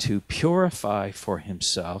and to purify for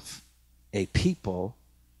himself a people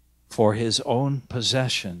for his own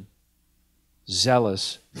possession,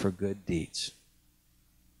 zealous for good deeds.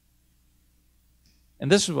 And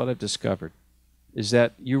this is what I've discovered, is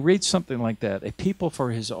that you read something like that, a people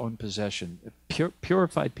for his own possession, a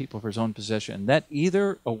purified people for his own possession, and that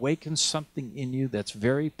either awakens something in you that's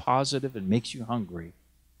very positive and makes you hungry,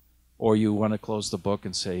 or you want to close the book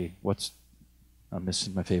and say, I'm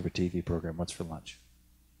missing my favorite TV program, what's for lunch?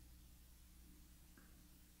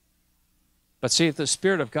 But see, if the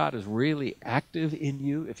Spirit of God is really active in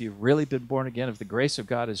you, if you've really been born again, if the grace of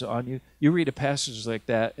God is on you, you read a passage like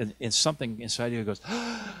that, and something inside you goes,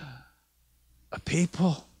 a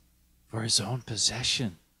people for his own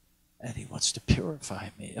possession, and he wants to purify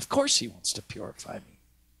me. Of course he wants to purify me.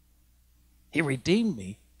 He redeemed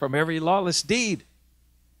me from every lawless deed,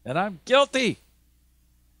 and I'm guilty.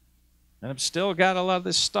 And I've still got a lot of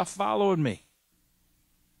this stuff following me.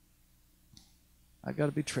 I've got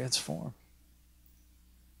to be transformed.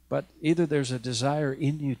 But either there's a desire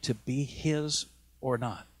in you to be his or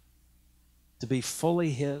not, to be fully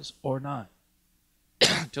his or not,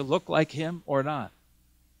 to look like him or not.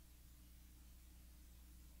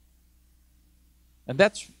 And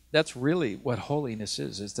that's really what holiness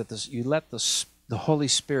is that you let the Holy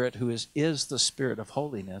Spirit, who is the Spirit of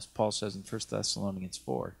holiness, Paul says in 1 Thessalonians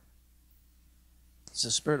 4. It's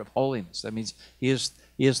the Spirit of holiness. That means he is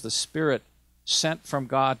the Spirit sent from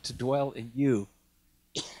God to dwell in you,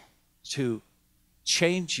 to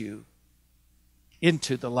change you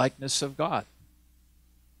into the likeness of God,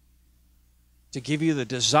 to give you the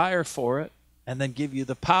desire for it, and then give you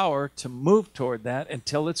the power to move toward that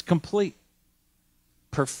until it's complete.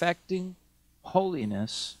 Perfecting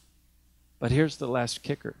holiness, but here's the last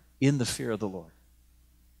kicker, in the fear of the Lord.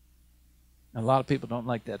 And a lot of people don't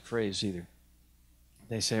like that phrase either.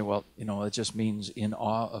 They say, well, it just means in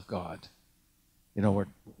awe of God. We're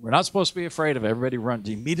not supposed to be afraid of it. Everybody runs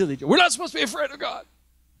immediately. We're not supposed to be afraid of God.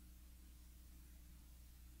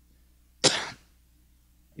 You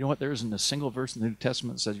know what? There isn't a single verse in the New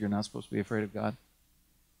Testament that says you're not supposed to be afraid of God.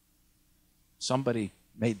 Somebody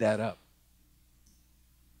made that up.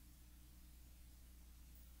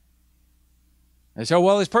 They say,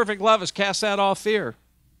 well, his perfect love has cast out all fear.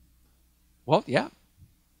 Well, yeah.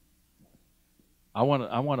 I want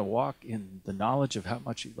to walk in the knowledge of how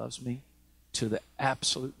much he loves me to the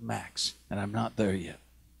absolute max, and I'm not there yet.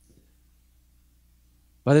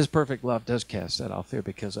 But his perfect love does cast out all fear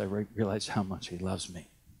because I realize how much he loves me.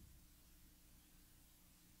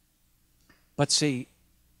 But see,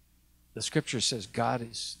 the scripture says God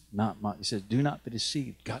is not mocked. He says, do not be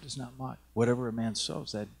deceived. God is not mocked. Whatever a man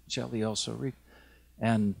sows, that shall he also reap.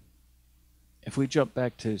 And if we jump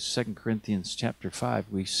back to 2 Corinthians chapter 5,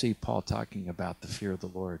 we see Paul talking about the fear of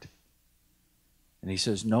the Lord. And he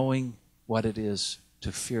says, knowing what it is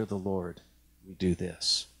to fear the Lord, we do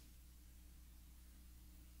this.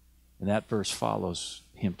 And that verse follows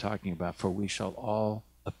him talking about, for we shall all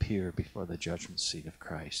appear before the judgment seat of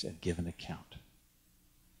Christ and give an account.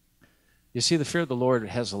 You see, the fear of the Lord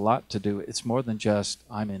has a lot to do. It's more than just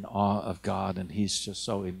I'm in awe of God and he's just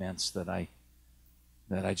so immense that I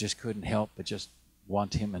just couldn't help but just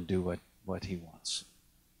want him and do what he wants.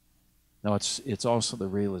 No, it's also the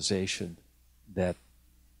realization that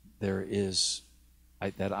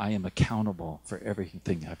that I am accountable for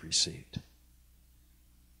everything I've received.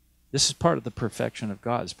 This is part of the perfection of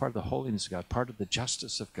God. It's part of the holiness of God. Part of the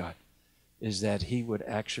justice of God is that he would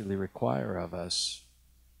actually require of us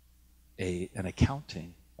an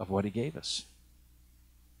accounting of what he gave us.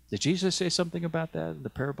 Did Jesus say something about that in the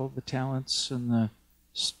parable of the talents and the,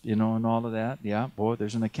 and all of that? Yeah, boy,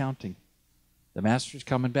 there's an accounting. The master's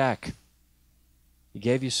coming back. He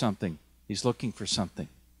gave you something. He's looking for something.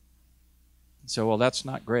 So, well, that's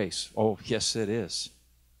not grace. Oh, yes, it is.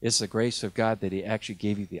 It's the grace of God that he actually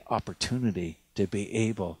gave you the opportunity to be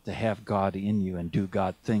able to have God in you and do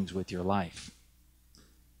God things with your life.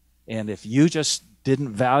 And if you just didn't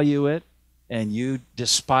value it and you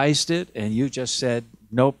despised it and you just said,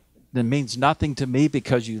 nope, that means nothing to me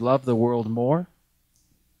because you love the world more,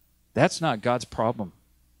 that's not God's problem.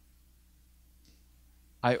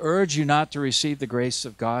 I urge you not to receive the grace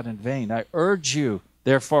of God in vain. I urge you,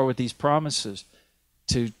 therefore, with these promises,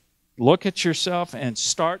 to look at yourself and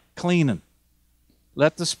start cleaning.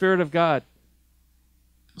 Let the Spirit of God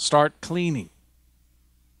start cleaning.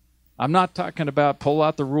 I'm not talking about pull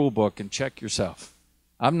out the rule book and check yourself.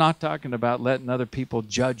 I'm not talking about letting other people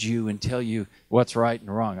judge you and tell you what's right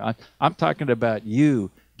and wrong. I'm talking about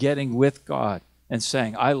you getting with God and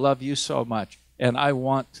saying, I love you so much, and I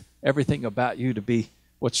want everything about you to be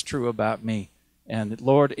what's true about me. And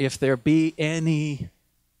Lord, if there be any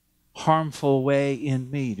harmful way in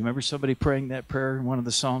me. Do you remember somebody praying that prayer in one of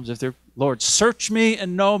the Psalms? Lord, search me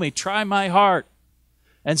and know me. Try my heart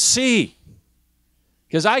and see.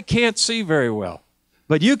 Because I can't see very well.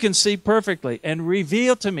 But you can see perfectly. And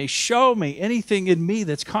reveal to me, show me anything in me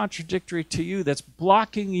that's contradictory to you, that's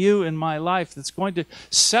blocking you in my life, that's going to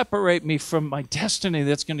separate me from my destiny,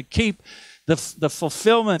 that's going to keep the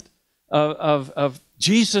fulfillment of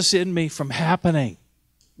Jesus in me from happening.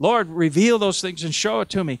 Lord, reveal those things and show it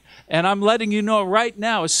to me. And I'm letting you know right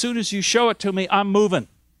now, as soon as you show it to me, I'm moving.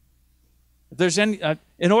 If there's any,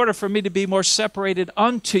 in order for me to be more separated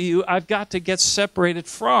unto you, I've got to get separated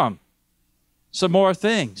from some more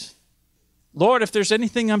things. Lord, if there's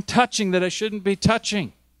anything I'm touching that I shouldn't be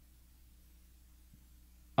touching,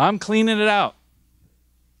 I'm cleaning it out.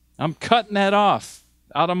 I'm cutting that off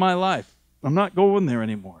out of my life. I'm not going there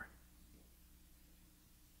anymore.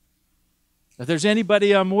 If there's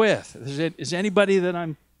anybody I'm with, if there's anybody that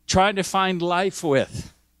I'm trying to find life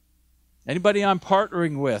with, anybody I'm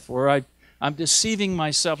partnering with, where I'm deceiving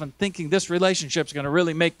myself and thinking this relationship's going to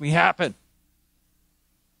really make me happen,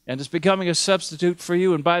 and it's becoming a substitute for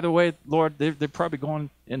you, and by the way, Lord, they're probably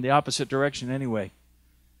going in the opposite direction anyway.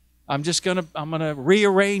 I'm going to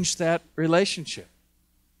rearrange that relationship.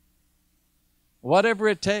 Whatever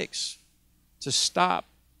it takes to stop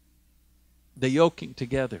the yoking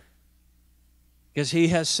together. Because he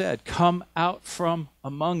has said, come out from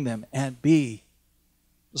among them and be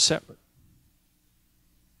separate.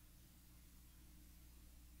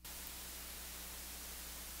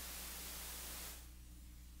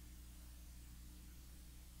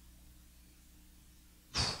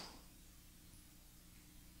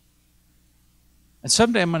 And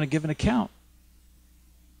someday I'm going to give an account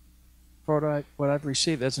for what I've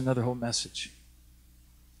received. That's another whole message.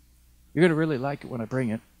 You're going to really like it when I bring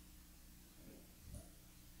it.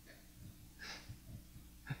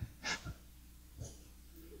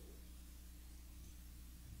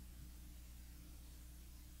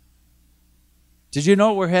 Did you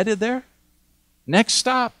know we're headed there? Next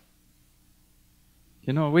stop.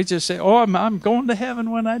 We just say, oh, I'm going to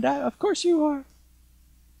heaven when I die. Of course you are.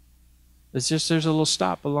 It's just there's a little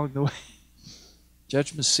stop along the way.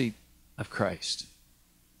 Judgment seat of Christ.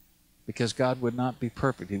 Because God would not be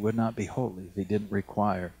perfect. He would not be holy if he didn't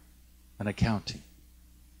require an accounting.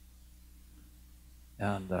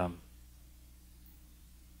 And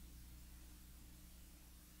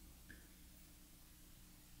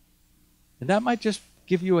that might just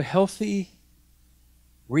give you a healthy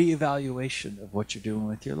reevaluation of what you're doing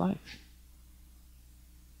with your life.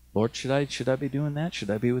 Lord, should I be doing that? Should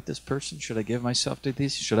I be with this person? Should I give myself to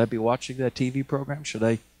these? Should I be watching that TV program? Should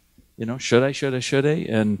I?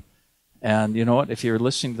 And you know what? If you're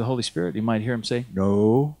listening to the Holy Spirit, you might hear him say,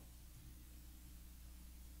 no.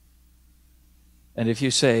 And if you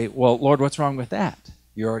say, well, Lord, what's wrong with that?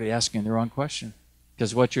 You're already asking the wrong question.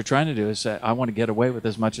 Because what you're trying to do is say, I want to get away with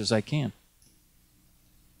as much as I can.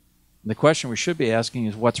 And the question we should be asking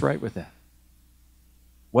is, what's right with that?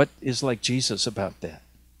 What is like Jesus about that?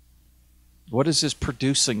 What is this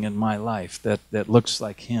producing in my life that looks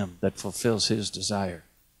like him, that fulfills his desire?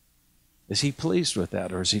 Is he pleased with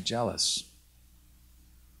that, or is he jealous?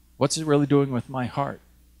 What's it really doing with my heart?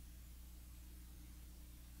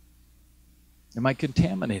 Am I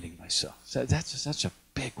contaminating myself? That's such a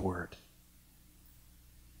big word.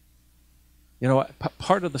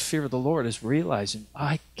 Part of the fear of the Lord is realizing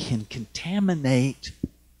I can contaminate,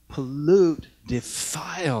 pollute,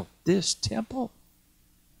 defile this temple.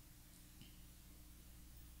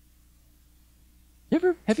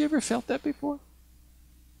 Have you ever felt that before?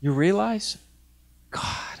 You realize,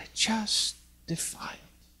 God, I just defiled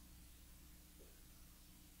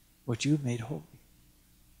what you made holy.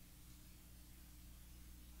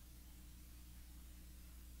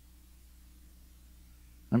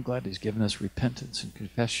 I'm glad he's given us repentance and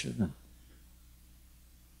confession, and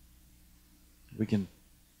we can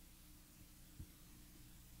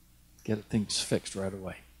get things fixed right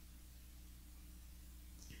away.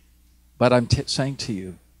 But I'm saying to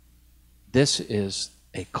you, this is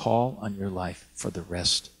a call on your life for the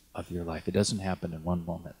rest of your life. It doesn't happen in one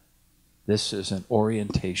moment. This is an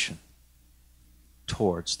orientation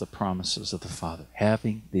towards the promises of the Father.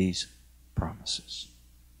 Having these promises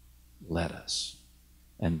led us.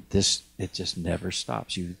 And this, it just never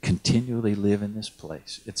stops. You continually live in this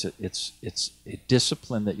place. It's a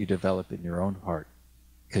discipline that you develop in your own heart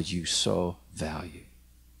because you so value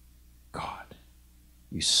God.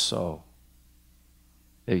 You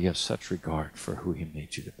have such regard for who he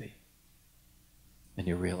made you to be. And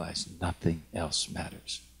you realize nothing else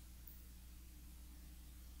matters.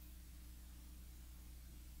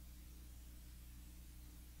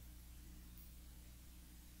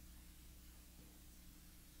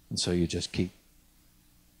 And so you just keep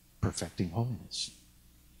perfecting holiness.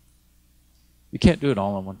 You can't do it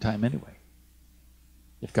all in one time anyway.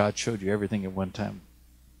 If God showed you everything at one time,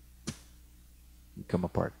 you come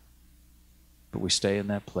apart. But we stay in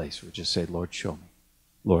that place. We just say, Lord, show me.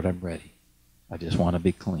 Lord, I'm ready. I just want to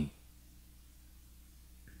be clean.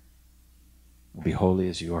 I'll be holy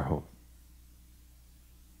as you are holy.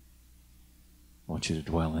 I want you to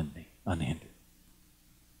dwell in me, unhindered.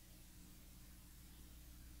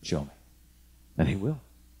 Show me. And he will.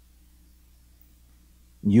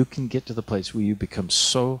 You can get to the place where you become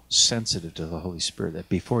so sensitive to the Holy Spirit that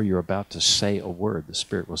before you're about to say a word, the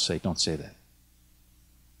Spirit will say, don't say that.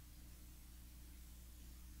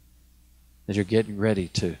 As you're getting ready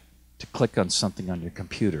to click on something on your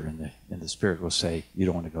computer, and the Spirit will say, you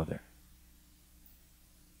don't want to go there.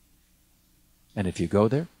 And if you go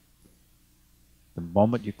there, the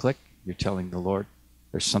moment you click, you're telling the Lord,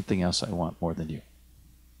 there's something else I want more than you.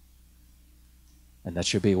 And that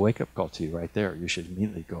should be a wake-up call to you right there. You should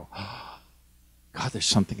immediately go, oh, God, there's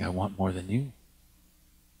something I want more than you.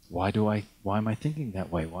 Why am I thinking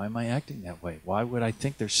that way? Why am I acting that way? Why would I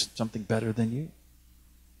think there's something better than you?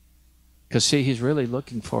 Because, see, he's really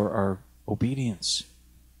looking for our obedience.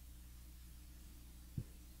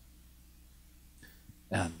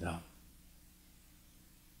 And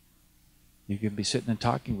you can be sitting and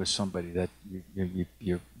talking with somebody that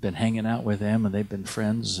you've been hanging out with them, and they've been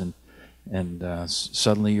friends, and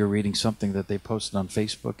suddenly you're reading something that they posted on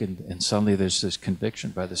Facebook, and suddenly there's this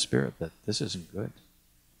conviction by the Spirit that this isn't good.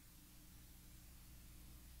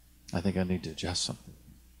 I think I need to adjust something.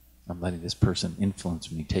 I'm letting this person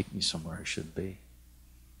influence me, take me somewhere I shouldn't be.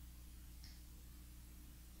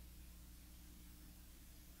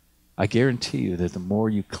 I guarantee you that the more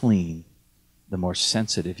you clean, the more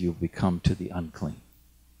sensitive you'll become to the unclean.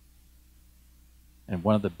 And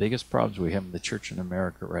one of the biggest problems we have in the church in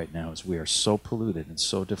America right now is we are so polluted and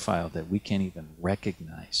so defiled that we can't even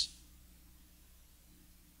recognize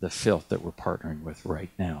the filth that we're partnering with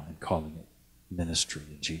right now and calling it ministry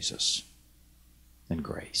in Jesus and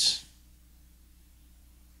grace.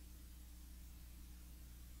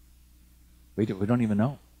 We don't even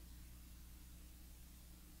know.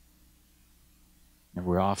 And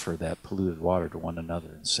we offer that polluted water to one another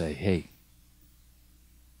and say, hey,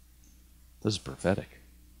 this is prophetic.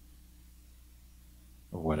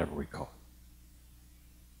 Or whatever we call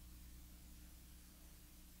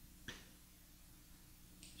it.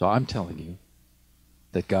 So I'm telling you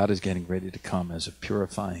that God is getting ready to come as a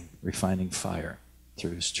purifying, refining fire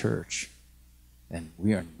through his church. And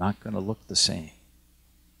we are not going to look the same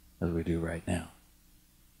as we do right now.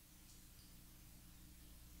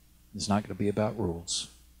 It's not going to be about rules.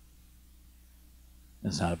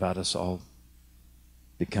 It's not about us all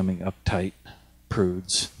becoming uptight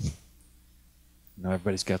prudes. You know,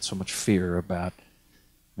 everybody's got so much fear about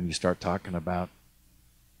when you start talking about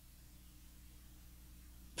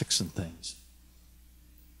fixing things.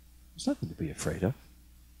 There's nothing to be afraid of.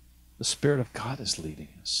 The Spirit of God is leading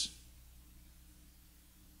us.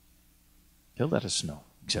 He'll let us know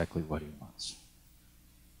exactly what he wants.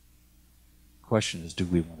 The question is, do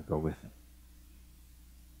we want to go with him?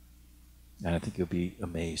 And I think you'll be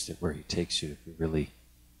amazed at where he takes you if you really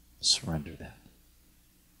surrender that.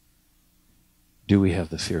 Do we have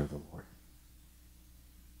the fear of the Lord?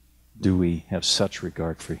 Do we have such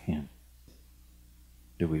regard for him?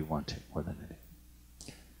 Do we want him more than anything?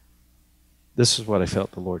 This is what I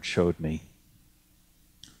felt the Lord showed me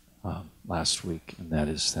last week, and that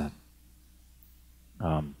is that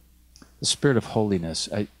the spirit of holiness.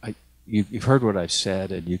 You've heard what I've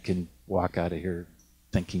said, and you can walk out of here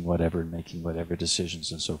thinking whatever and making whatever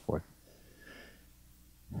decisions and so forth.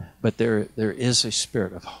 But there is a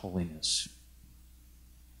spirit of holiness,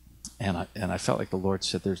 and I felt like the Lord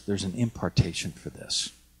said there's an impartation for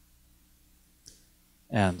this,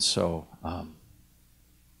 and so I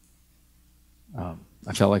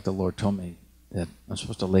felt like the Lord told me that I'm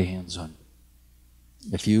supposed to lay hands on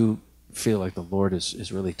you. If you feel like the Lord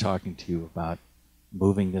is really talking to you about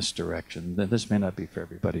moving this direction, then this may not be for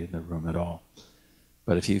everybody in the room at all.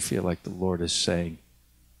 But if you feel like the Lord is saying,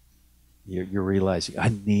 you're realizing, I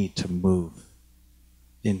need to move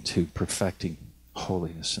into perfecting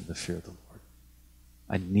holiness and the fear of the Lord.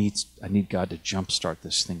 I need God to jumpstart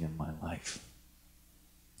this thing in my life.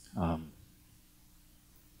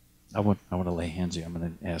 I want to lay hands on you. I'm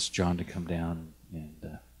going to ask John to come down,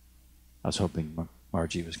 and I was hoping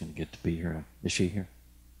Margie was going to get to be here. Is she here?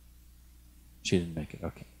 She didn't make it.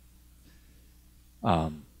 Okay.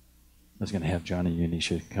 I was going to have John and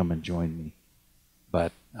Unisha come and join me,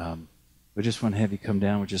 but we just want to have you come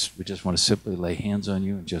down. We just want to simply lay hands on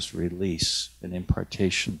you and just release an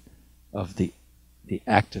impartation of the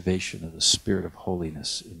activation of the spirit of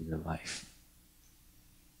holiness in your life.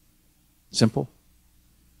 Simple,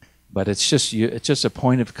 but it's just a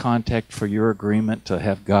point of contact for your agreement to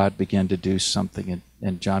have God begin to do something.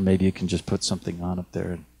 And John, maybe you can just put something on up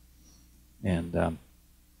there, and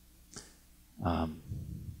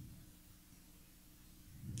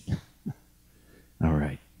all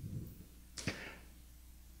right.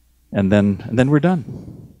 And then we're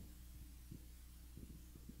done.